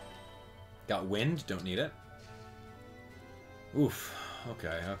 Got wind. Don't need it. Oof.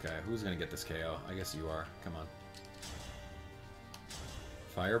 Okay, okay. Who's going to get this KO? I guess you are. Come on.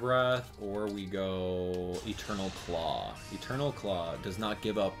 Fire Breath, or we go Eternal Claw. Eternal Claw does not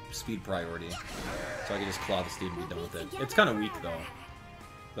give up speed priority. So I can just claw this dude and be done with it. It's kind of weak, though.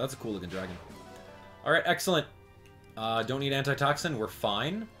 But that's a cool looking dragon. Alright, excellent. Don't need antitoxin. We're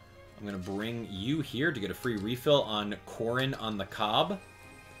fine. I'm going to bring you here to get a free refill on Corrin on the Cob.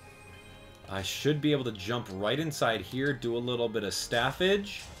 I should be able to jump right inside here, do a little bit of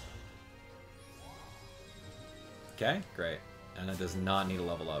staffage. Okay, great. Anna does not need a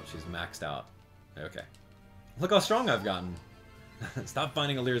level up. She's maxed out. Okay. Look how strong I've gotten. Stop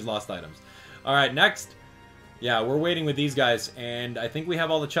finding Allur's lost items. Alright, next. Yeah, we're waiting with these guys, and I think we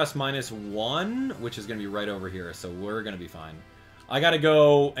have all the chests -1, which is going to be right over here, so we're going to be fine. I gotta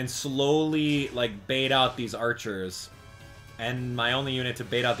go and slowly, like, bait out these archers. And my only unit to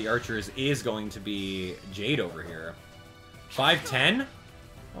bait out the archers is going to be Jade over here. 510?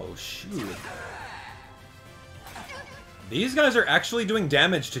 Oh, shoot. These guys are actually doing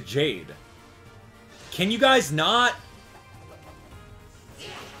damage to Jade. Can you guys not?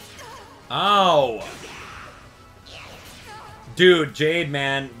 Ow. Dude, Jade,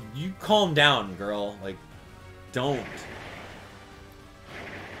 man, you calm down, girl. Like, don't.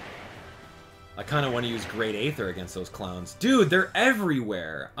 I kind of want to use Great Aether against those clowns. Dude, they're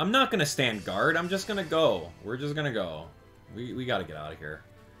everywhere. I'm not going to stand guard. I'm just going to go. We're just going to go. We got to get out of here.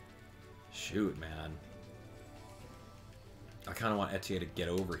 Shoot, man. I kind of want Etier to get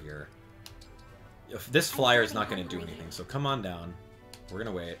over here. If this flyer is not going to do anything, so come on down. We're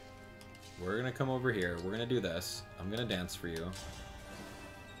going to wait. We're going to come over here. We're going to do this. I'm going to dance for you.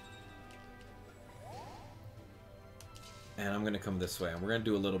 And I'm going to come this way. And we're going to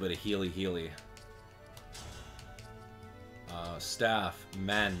do a little bit of healy. Staff.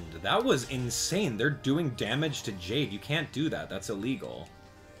 Mend. That was insane. They're doing damage to Jade. You can't do that. That's illegal.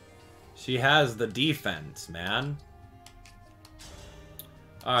 She has the defense, man.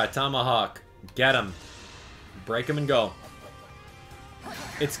 Alright, Tomahawk. Get him. Break him and go.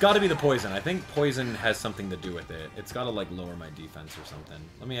 It's got to be the poison. I think poison has something to do with it. It's got to, like, lower my defense or something.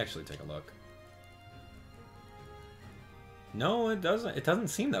 Let me actually take a look. No, it doesn't. It doesn't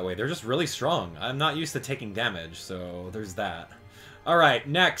seem that way. They're just really strong. I'm not used to taking damage, so there's that. Alright,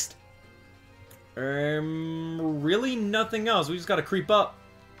 next. Really nothing else. We just got to creep up.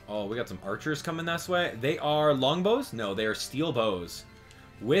 Oh, we got some archers coming this way. They are longbows? No, they are steel bows.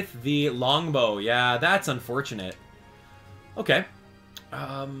 With the longbow. Yeah, that's unfortunate. Okay.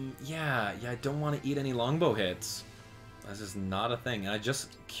 Yeah, I don't want to eat any longbow hits. That's just not a thing. And I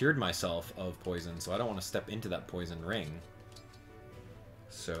just cured myself of poison, so I don't want to step into that poison ring.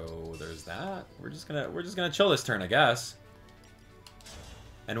 So there's that. We're just gonna chill this turn, I guess.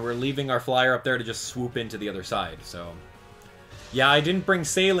 And we're leaving our flyer up there to just swoop into the other side. So yeah, I didn't bring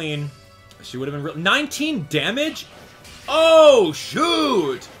Saline. She would have been real. 19 damage? Oh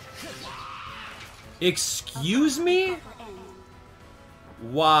shoot! Excuse me?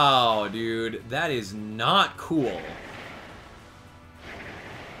 Wow, dude, that is not cool.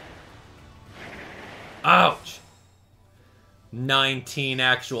 Ouch! 19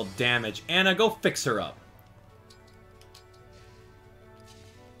 actual damage. Anna, go fix her up.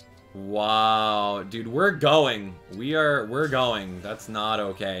 Wow, dude, we're going. We're going. That's not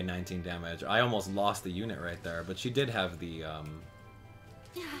okay, 19 damage. I almost lost the unit right there, but she did have the,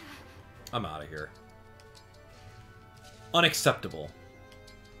 I'm out of here. Unacceptable.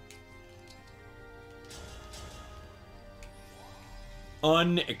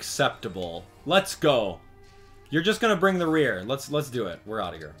 Unacceptable. Let's go. You're just gonna bring the rear. Let's do it. We're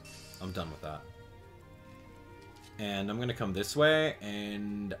out of here. I'm done with that. And I'm gonna come this way,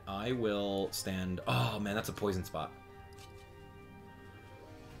 and I will stand... Oh, man, that's a poison spot.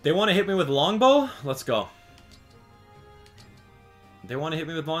 They want to hit me with longbow? Let's go. They want to hit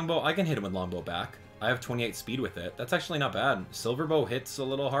me with longbow? I can hit him with longbow back. I have 28 speed with it. That's actually not bad. Silverbow hits a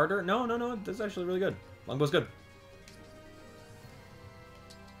little harder. No. That's actually really good. Longbow's good.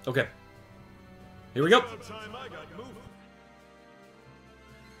 Okay. Here we go.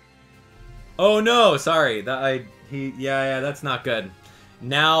 Oh no, sorry. Yeah, that's not good.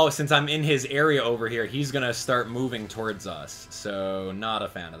 Now, since I'm in his area over here, he's gonna start moving towards us. So, not a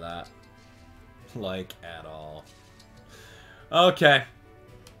fan of that. Like, at all. Okay.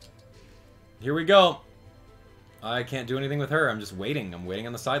 Here we go. I can't do anything with her. I'm just waiting. I'm waiting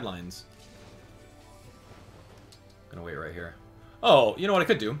on the sidelines. Gonna wait right here. Oh, you know what I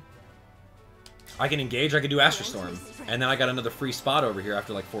could do? I can engage, I could do Astral Storm. And then I got another free spot over here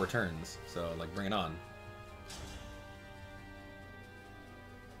after like 4 turns. So, like, bring it on.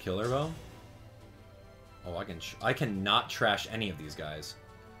 Killer Bow? Oh, I cannot trash any of these guys.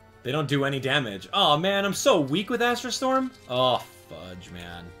 They don't do any damage. Oh, man, I'm so weak with Astral Storm. Oh, fudge,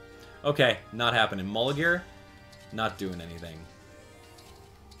 man. Okay, not happening. Mulligar, not doing anything.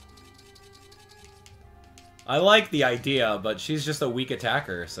 I like the idea, but she's just a weak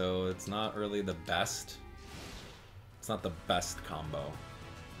attacker, so it's not really the best. It's not the best combo.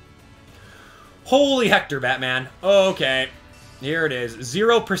 Holy Hector, Batman. Okay, here it is.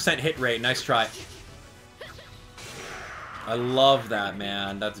 0% hit rate. Nice try. I love that,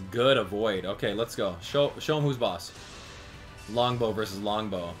 man. That's good avoid. Okay, let's go. Show him who's boss. Longbow versus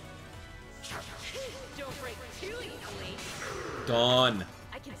longbow. Don't break too easily. Done.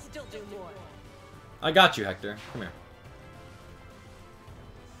 I can still do more. I got you, Hector. Come here.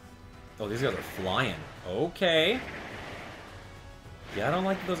 Oh, these guys are flying. Okay. Yeah, I don't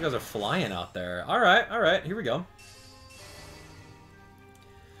like that those guys are flying out there. Alright, here we go.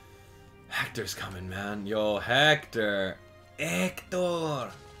 Hector's coming, man. Yo, Hector. Hector!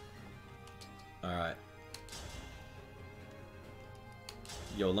 Alright.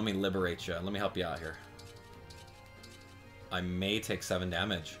 Yo, let me liberate you. Let me help you out here. I may take 7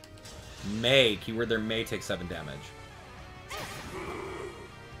 damage. May. Keyword there, may take 7 damage.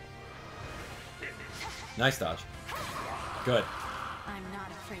 Nice dodge. Good. I'm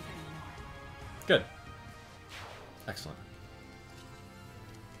not afraid anymore. Good. Excellent.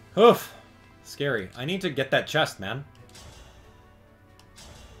 Oof. Scary. I need to get that chest, man.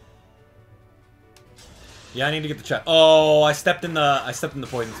 Yeah, I need to get the chest. Oh, I stepped in the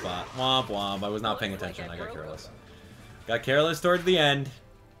poison spot. Womp womp. I was not paying attention. I got careless. Got careless towards the end.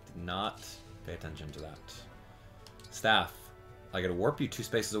 Did not pay attention to that. Staff. I gotta warp you 2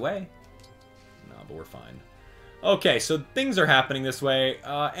 spaces away. No, but we're fine. Okay, so things are happening this way.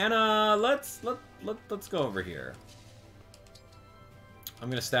 Anna, let's go over here. I'm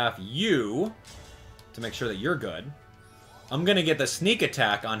gonna staff you to make sure that you're good. I'm gonna get the sneak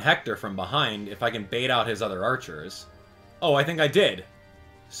attack on Hector from behind if I can bait out his other archers. Oh, I think I did.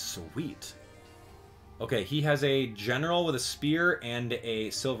 Sweet. Okay, he has a general with a spear and a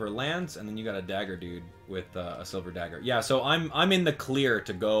silver lance, and then you got a dagger dude with a silver dagger. Yeah, so I'm in the clear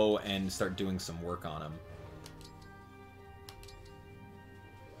to go and start doing some work on him.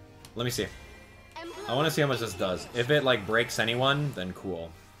 Let me see. I want to see how much this does. If it, like, breaks anyone, then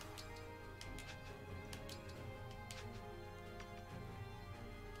cool.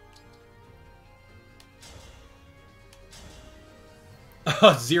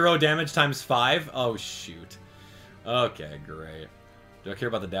 Oh, 0 damage times 5? Oh, shoot. Okay, great. Do I care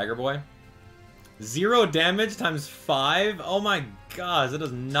about the dagger boy? 0 damage times 5? Oh my gosh, that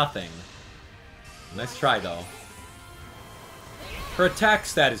does nothing. Nice try, though. Her attack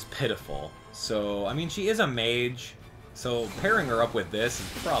stat is pitiful. So, I mean, she is a mage. So, pairing her up with this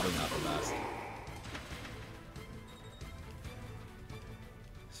is probably not the best.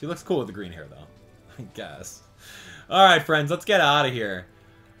 She looks cool with the green hair, though. I guess. Alright, friends, let's get out of here.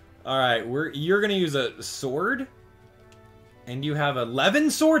 Alright, you're gonna use a sword? And you have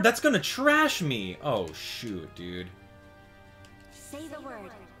 11 sword? That's gonna trash me! Oh, shoot, dude. Say the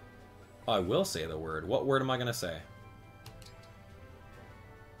word. I will say the word. What word am I gonna say?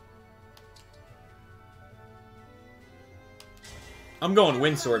 I'm going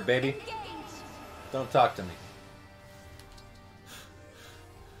wind sword, baby. Don't talk to me.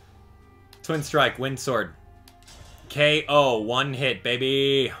 Twin strike, wind sword. KO, 1 hit,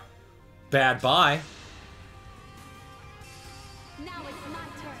 baby. Bad bye. Now it's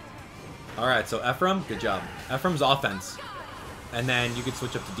my turn. Alright, so Ephraim, good job. Ephraim's offense. And then you can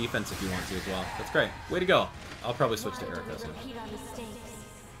switch up to defense if you want to as well. That's great. Way to go. I'll probably switch to Erica soon. Repeat our mistakes.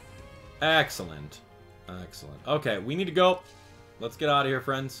 Excellent. Excellent. Okay, we need to go. Let's get out of here,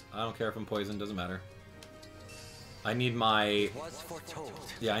 friends. I don't care if I'm poisoned. Doesn't matter. I need my...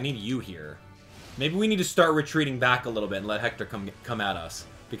 Yeah, I need you here. Maybe we need to start retreating back a little bit and let Hector come at us.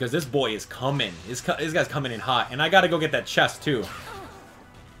 Because this boy is coming. This guy's coming in hot. And I gotta go get that chest, too.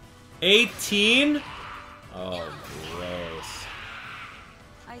 18? Oh, gross.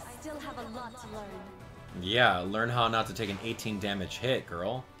 I still have a lot to learn. Yeah, learn how not to take an 18 damage hit,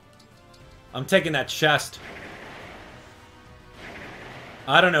 girl. I'm taking that chest.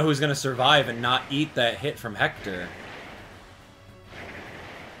 I don't know who's gonna survive and not eat that hit from Hector.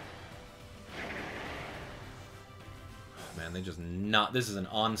 Oh, man, they just not... This is an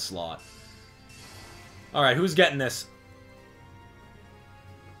onslaught. Alright, who's getting this?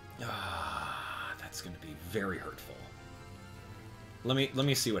 Ah, that's gonna be very hurtful. Let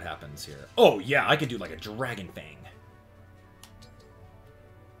me see what happens here. Oh, yeah, I could do like a dragon fang.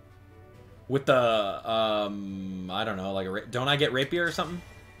 With the, I don't know, like a... Don't I get rapier or something?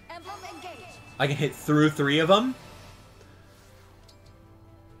 Emblem Engage. I can hit through 3 of them?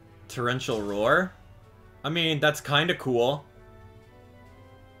 Torrential Roar? I mean, that's kind of cool.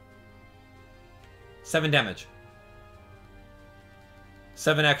 7 damage.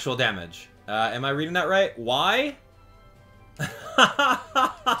 7 actual damage. Am I reading that right? Why?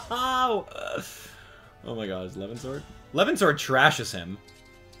 Oh my gosh, Levin Sword? Levin Sword trashes him.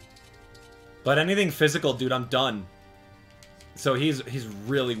 But anything physical, dude, I'm done. So he's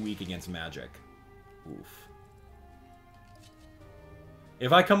really weak against magic. Oof.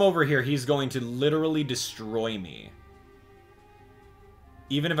 If I come over here, he's going to literally destroy me.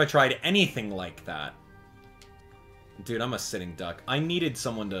 Even if I tried anything like that. Dude, I'm a sitting duck. I needed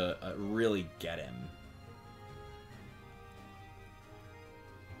someone to really get him.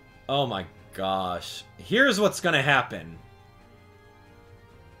 Oh my gosh. Here's what's gonna happen.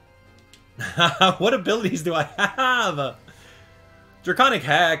 What abilities do I have? Draconic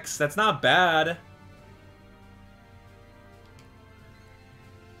Hex. That's not bad.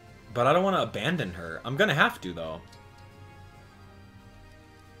 But I don't want to abandon her. I'm gonna have to, though.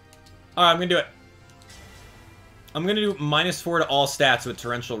 Alright, I'm gonna do it. I'm gonna do -4 to all stats with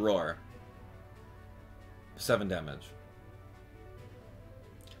Torrential Roar. 7 damage.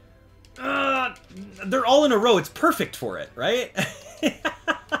 They're all in a row. It's perfect for it, right?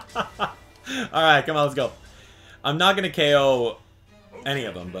 Alright, come on, let's go. I'm not gonna KO any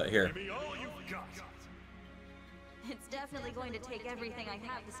of them, but here. It's definitely going to take everything I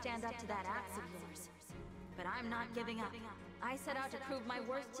have to stand up to that axe of yours. But I'm not giving up. I set out to prove my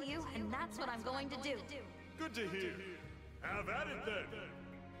worth to you, and that's what I'm going to do. Good to hear. Have at it then.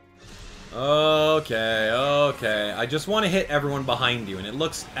 Okay, okay. I just want to hit everyone behind you, and it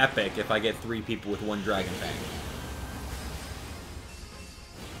looks epic if I get 3 people with 1 Dragon Fang.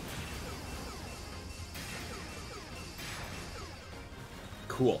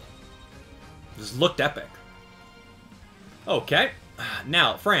 Cool. This looked epic. Okay.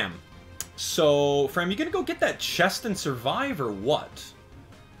 Now, Fram. So, Fram, you gonna go get that chest and survive, or what?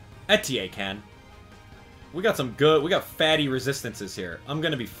 Etier can. We got some good... We got fatty resistances here. I'm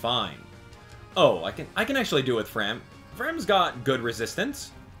gonna be fine. Oh, I can actually do it with Fram. Fram's got good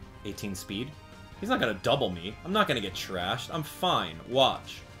resistance. 18 speed. He's not gonna double me. I'm not gonna get trashed. I'm fine.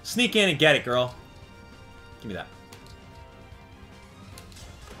 Watch. Sneak in and get it, girl. Give me that.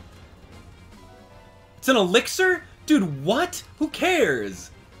 It's an elixir? Dude, what? Who cares?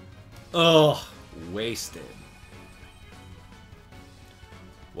 Ugh. Wasted.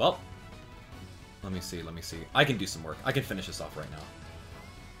 Well. Let me see, let me see. I can do some work. I can finish this off right now.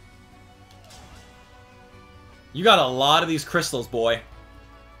 You got a lot of these crystals, boy.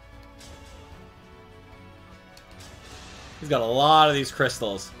 He's got a lot of these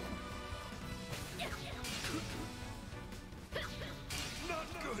crystals.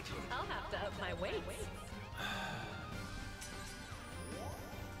 I'll have to up my weights.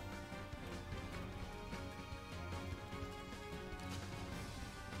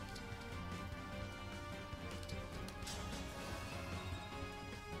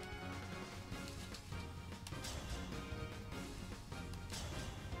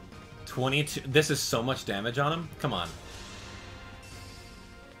 $22. This is so much damage on him. Come on.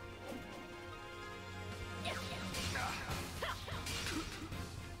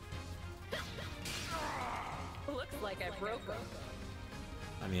 Looks like I broke him.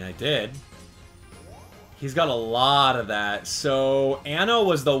 I mean, I did. He's got a lot of that. So, Anna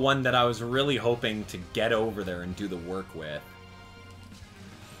was the one that I was really hoping to get over there and do the work with.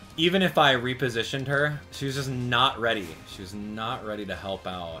 Even if I repositioned her, she was just not ready. She was not ready to help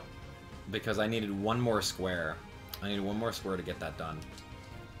out. Because I needed one more square. I needed one more square to get that done.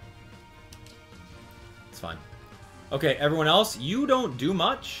 It's fine. Okay, everyone else, you don't do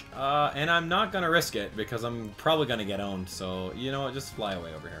much. And I'm not going to risk it because I'm probably going to get owned. So, you know what? Just fly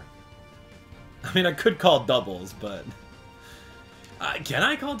away over here. I mean, I could call doubles, but... can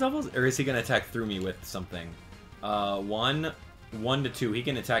I call doubles? Or is he going to attack through me with something? 1 to 2. He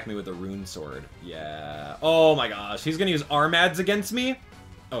can attack me with a rune sword. Yeah. Oh my gosh. He's going to use Armads against me?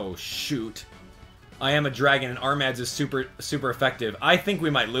 Oh, shoot. I am a dragon, and Armads is super effective. I think we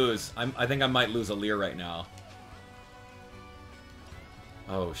might lose. I think I might lose a Lear right now.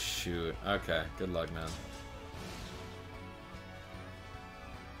 Oh, shoot. Okay. Good luck, man.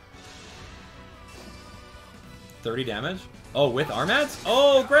 $30 damage? Oh, with Armads?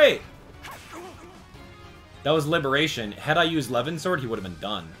 Oh, great! That was Liberation. Had I used Levin Sword, he would have been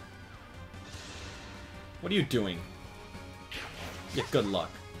done. What are you doing? Yeah, good luck.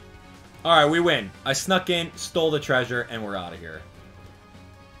 Alright, we win. I snuck in, stole the treasure, and we're out of here.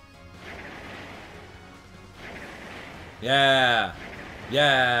 Yeah!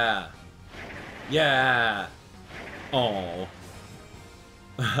 Yeah! Yeah! Oh.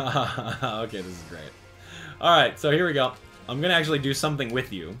 Okay, this is great. Alright, so here we go. I'm gonna actually do something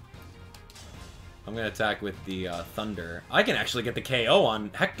with you. I'm gonna attack with the Thunder. I can actually get the KO on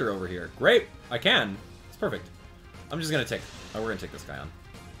Hector over here. Great! I can. It's perfect. I'm just gonna take... Oh, we're gonna take this guy on.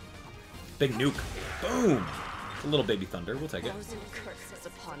 Big nuke. Boom! A little baby Thunder. We'll take it. Thousand curses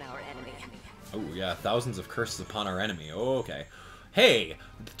upon our enemy. Oh, yeah. Thousands of curses upon our enemy. Oh, okay. Hey!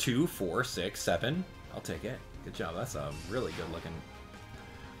 2, 4, 6, 7. I'll take it. Good job. That's a really good looking...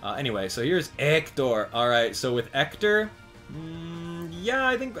 anyway, so here's Hector. Alright, so with Hector... yeah,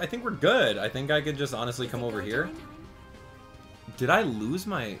 I think we're good. I think I could just honestly come over here. Did I lose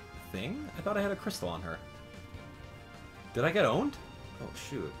my thing? I thought I had a crystal on her. Did I get owned? Oh,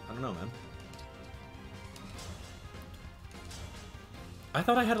 shoot. I don't know, man. I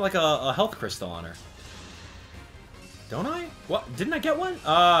thought I had, like, a health crystal on her. Don't I? What? Didn't I get one?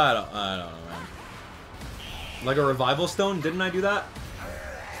 I don't know, man. Like a revival stone? Didn't I do that?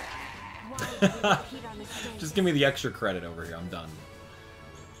 Just give me the extra credit over here. I'm done.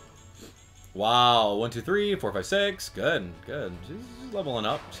 Wow. 1, 2, 3, 4, 5, 6. Good. Good. She's leveling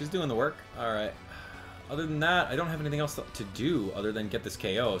up. She's doing the work. Alright. Other than that, I don't have anything else to do other than get this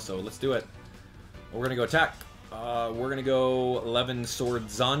KO, so let's do it. We're gonna go attack. We're gonna go Levin Sword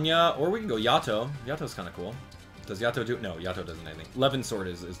Zanya, or we can go Yato. Yato's kind of cool. Does Yato do... No, Yato doesn't anything. Levin Sword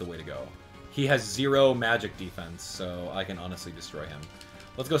is the way to go. He has 0 magic defense, so I can honestly destroy him.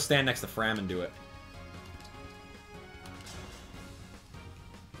 Let's go stand next to Fram and do it.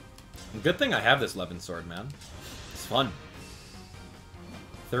 Good thing I have this Levin Sword, man. It's fun.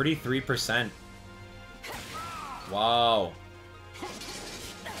 33%. Wow.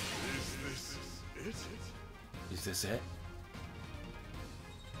 Is this it?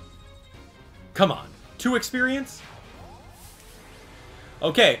 Come on. 2 experience?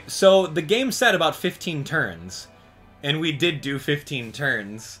 Okay, so the game said about 15 turns. And we did do 15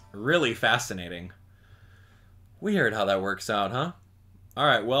 turns. Really fascinating. Weird how that works out, huh?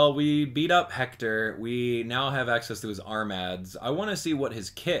 Alright, well, we beat up Hector. We now have access to his Armads. I want to see what his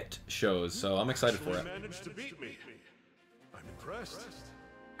kit shows, so I'm excited for it. Managed to beat me. I'm impressed.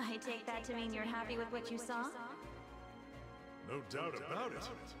 I take that to mean you're happy with what you saw? No doubt about it.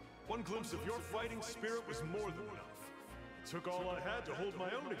 One glimpse of your fighting spirit was more than enough. It took all I had to hold my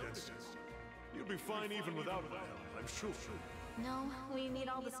own against you. You'll be fine even without my help, I'm sure. No, we need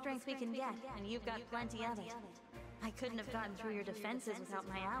all the strength we can get, and you've got plenty of it. I couldn't have gotten through your defenses without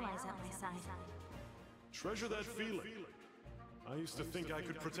my allies at my side. Treasure that feeling. I used to think I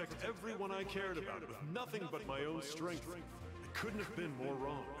could protect everyone I cared about with nothing but my own strength. I couldn't have been more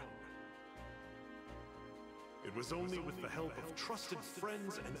wrong. It was only with the help of trusted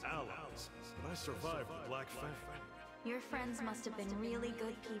friends and allies that I survived the Black Fang. Your friends must have been really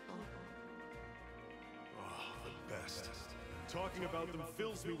good people. Oh, the best. Talking about them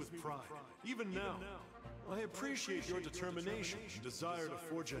fills me with pride. Even now, I appreciate your determination and desire to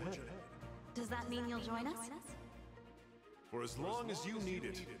forge ahead. Does that mean you'll join us? For as long as you need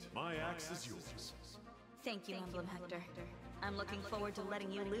it, my axe is yours. Thank you, Emblem Hector. I'm looking forward to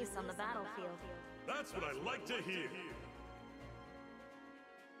letting you loose on the battlefield. That's what I like to hear.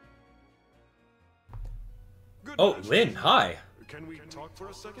 Good Oh, match. Lynn, hi. Can we talk for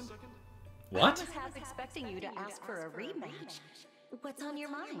a second? I What? was half expecting you to ask for a rematch. What's on your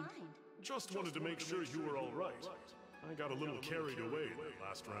mind? Just wanted to make sure you were all right. I got a little carried away in the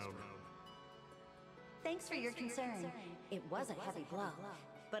last round. Thanks for your concern. It was a heavy blow,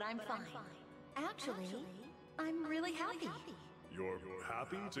 but I'm fine. Actually, I'm really happy. You're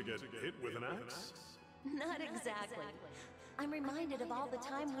happy to get hit with an axe? Not exactly. I'm reminded of all the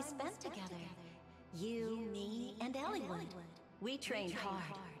time we spent together. You, me, and Eliwood. We trained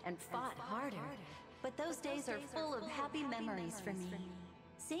hard and fought harder, but those days are full of happy memories for me.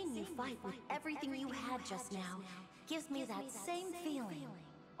 Seeing you fight with everything you had just now gives me that same feeling.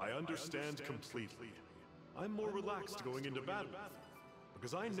 I understand completely. I'm more relaxed going into battle,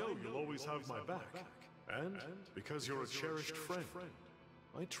 because I know you'll always have my back. And because you're a cherished friend,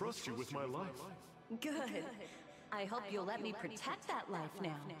 I trust you with my life. Good. I hope you'll let me protect that life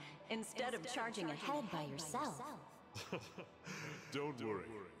now, instead of charging ahead by yourself. Don't worry.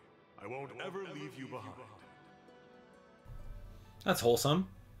 I won't ever leave you behind. That's wholesome.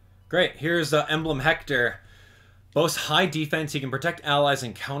 Great. Here's Emblem Hector. Boasts high defense. He can protect allies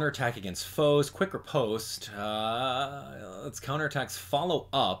and counterattack against foes. Quick riposte. Its counterattacks follow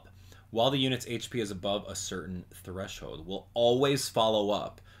up while the unit's HP is above a certain threshold. Will always follow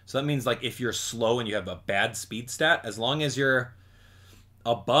up. So that means, like, if you're slow and you have a bad speed stat, as long as you're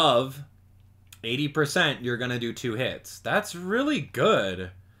above 80%, you're going to do 2 hits. That's really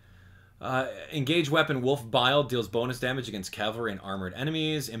good. Engage weapon Wolf Bile deals bonus damage against cavalry and armored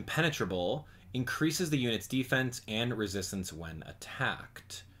enemies. Impenetrable increases the unit's defense and resistance when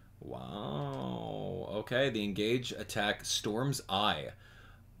attacked. Wow. Okay, the engage attack Storm's Eye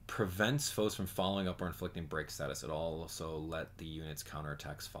prevents foes from following up or inflicting break status. It also let the unit's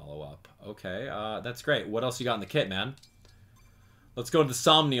counterattacks follow up. Okay, that's great. What else you got in the kit, man? Let's go to the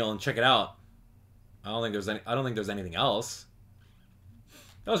Somniel and check it out. I don't think there's anything else.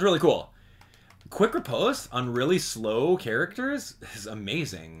 That was really cool. Quick riposte on really slow characters is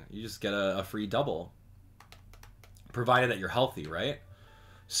amazing. You just get a free double, provided that you're healthy, right?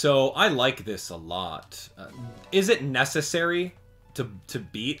 So I like this a lot. Is it necessary to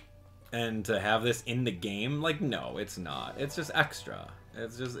beat and to have this in the game? Like, no, it's not. It's just extra.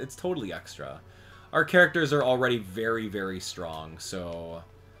 It's totally extra. Our characters are already very, very strong. So,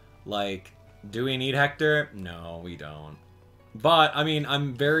 like, do we need Hector? No, we don't. But, I mean,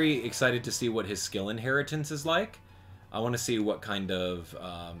 I'm very excited to see what his skill inheritance is like. I want to see what kind of,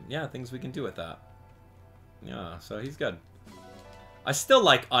 yeah, things we can do with that. Yeah, so he's good. I still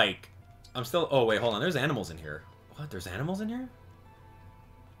like Ike. Oh, wait, hold on. There's animals in here. What? There's animals in here?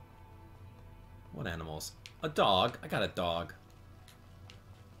 What animals? A dog. I got a dog.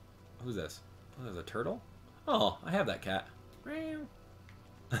 Who's this? Oh, there's a turtle? Oh, I have that cat.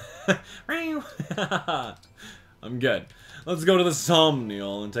 I'm good. Let's go to the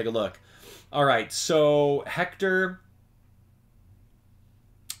Somniel and take a look. Alright, so Hector...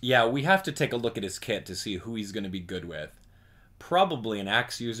 Yeah, we have to take a look at his kit to see who he's going to be good with. Probably an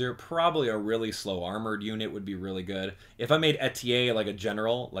axe user. Probably a really slow armored unit would be really good. If I made Etier like a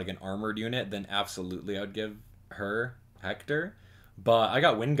general, like an armored unit, then absolutely I would give her Hector. But I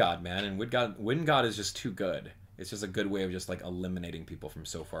got Wind God, man, and Wind God is just too good. It's just a good way of just like eliminating people from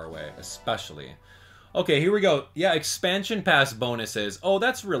so far away, especially... Okay, here we go. Yeah, expansion pass bonuses. Oh,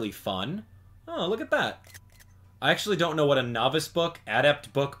 that's really fun. Oh, look at that. I actually don't know what a novice book,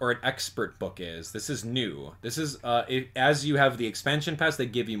 adept book, or an expert book is. This is new. This is, as you have the expansion pass, they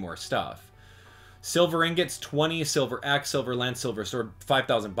give you more stuff. Silver ingots, 20. Silver axe, silver lance, silver sword,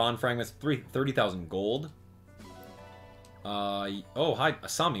 5,000 bond fragments, 30,000 gold. Oh, hi,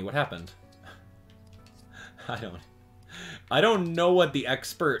 Asami, what happened? I don't know what the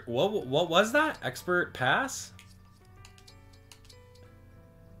expert... What was that? Expert pass?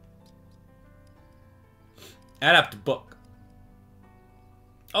 Adept book.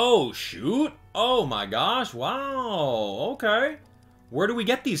 Oh, shoot. Oh my gosh. Wow. Okay. Where do we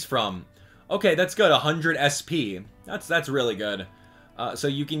get these from? Okay, that's good. 100 SP. That's really good. So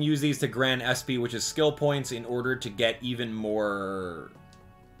you can use these to grant SP, which is skill points, in order to get even more...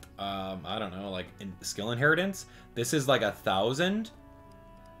 I don't know, like skill inheritance. This is like 1,000.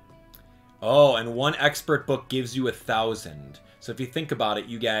 Oh, and one expert book gives you 1,000. So if you think about it,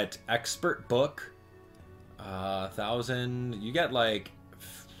 you get expert book, 1,000. You get like,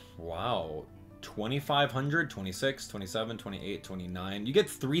 wow, 2,500, 26, 27, 28, 29. You get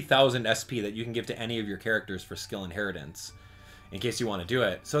 3,000 SP that you can give to any of your characters for skill inheritance, in case you want to do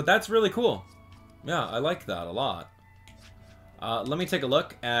it. So that's really cool. Yeah, I like that a lot. Let me take a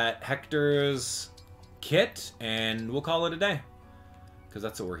look at Hector's kit, and we'll call it a day. Because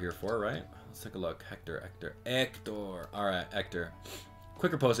that's what we're here for, right? Let's take a look. Hector. Alright, Hector.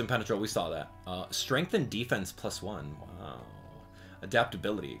 Quicker post, impenetrable, we saw that. Strength and defense +1. Wow.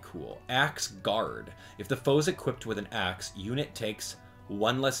 Adaptability, cool. Axe guard. If the foe's equipped with an axe, unit takes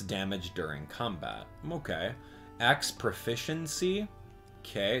 1 less damage during combat. Okay. Axe proficiency.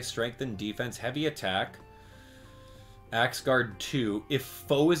 Okay, strength and defense, heavy attack. Axe guard 2. If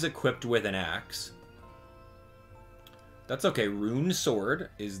foe is equipped with an axe. That's okay. Rune sword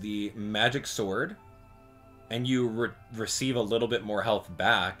is the magic sword. And you receive a little bit more health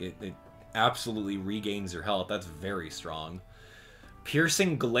back. It absolutely regains your health. That's very strong.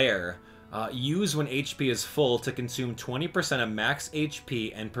 Piercing glare. Use when HP is full to consume 20% of max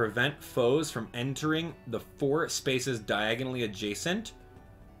HP and prevent foes from entering the 4 spaces diagonally adjacent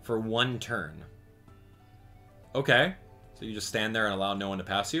for 1 turn. Okay. So you just stand there and allow no one to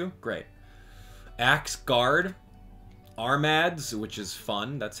pass you? Great. Axe guard. Armads, which is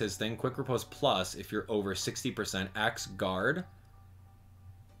fun. That's his thing. Quick Riposte plus if you're over 60%. Axe guard.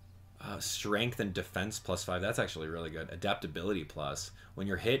 Strength and defense +5. That's actually really good. Adaptability plus. When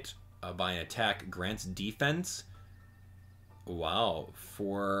you're hit by an attack, grants defense. Wow.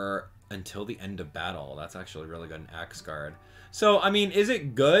 For until the end of battle. That's actually really good. An axe guard. So, I mean, is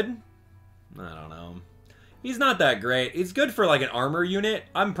it good? I don't know. He's not that great. He's good for like an armor unit.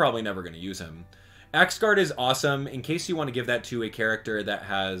 I'm probably never going to use him. Axe guard is awesome in case you want to give that to a character that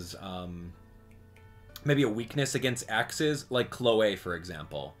has maybe a weakness against axes, like Chloe, for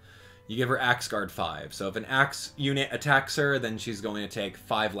example. You give her Axe Guard 5. So if an axe unit attacks her, then she's going to take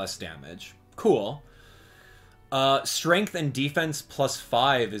 5 less damage. Cool. Strength and defense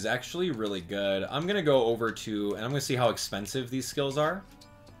 +5 is actually really good. I'm going to go over to, and I'm going to see how expensive these skills are.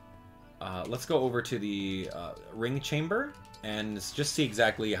 Let's go over to the ring chamber and just see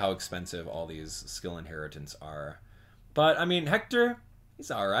exactly how expensive all these skill inheritance are. But, I mean, Hector, he's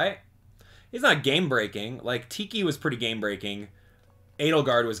alright. He's not game-breaking. Like, Tiki was pretty game-breaking.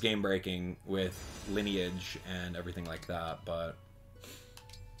 Edelgard was game-breaking with lineage and everything like that, but...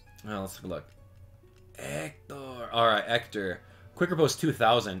 Well, let's take a look. Hector. Alright, Hector. Quick Riposte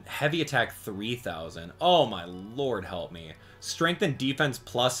 2,000. Heavy attack 3,000. Oh my lord, help me. Strength and defense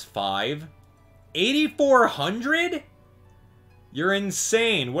 +5. 8,400? You're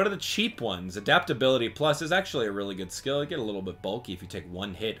insane. What are the cheap ones? Adaptability plus is actually a really good skill. You get a little bit bulky if you take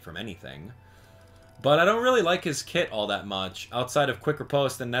 1 hit from anything. But I don't really like his kit all that much, outside of Quick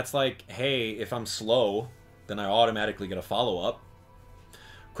Riposte, and that's like, hey, if I'm slow, then I automatically get a follow-up.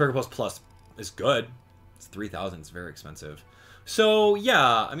 Quick Riposte Plus is good. It's 3,000, it's very expensive. So,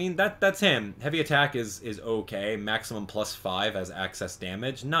 yeah, I mean, that's him. Heavy attack is okay. Maximum +5 has access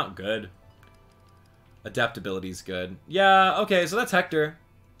damage. Not good. Adaptability's good. Yeah, okay, so that's Hector.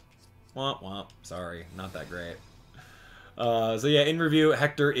 Womp womp. Sorry, not that great. So yeah, in review,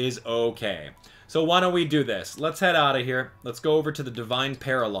 Hector is okay. So why don't we do this? Let's head out of here. Let's go over to the Divine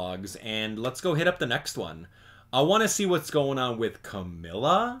Paralogues, and let's go hit up the next one. I want to see what's going on with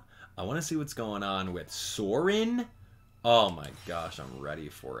Camilla. I want to see what's going on with Soren. Oh my gosh, I'm ready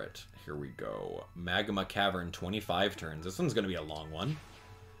for it. Here we go. Magma Cavern, 25 turns. This one's going to be a long one.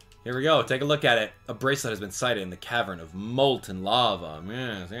 Here we go. Take a look at it. A bracelet has been sighted in the cavern of molten lava.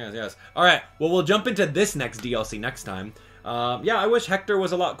 Yes, yes, yes. All right. Well, we'll jump into this next DLC next time. Yeah, I wish Hector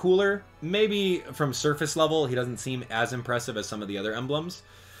was a lot cooler. Maybe from surface level, he doesn't seem as impressive as some of the other emblems.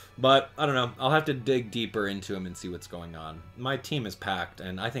 But, I don't know. I'll have to dig deeper into him and see what's going on. My team is packed,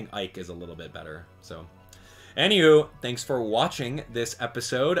 and I think Ike is a little bit better. So, anywho, thanks for watching this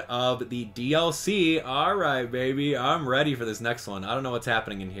episode of the DLC. Alright, baby. I'm ready for this next one. I don't know what's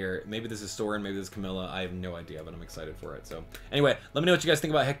happening in here. Maybe this is Soren, maybe this is Camilla. I have no idea, but I'm excited for it. So, anyway, let me know what you guys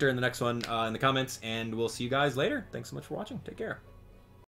think about Hector in the next one in the comments, and we'll see you guys later. Thanks so much for watching. Take care.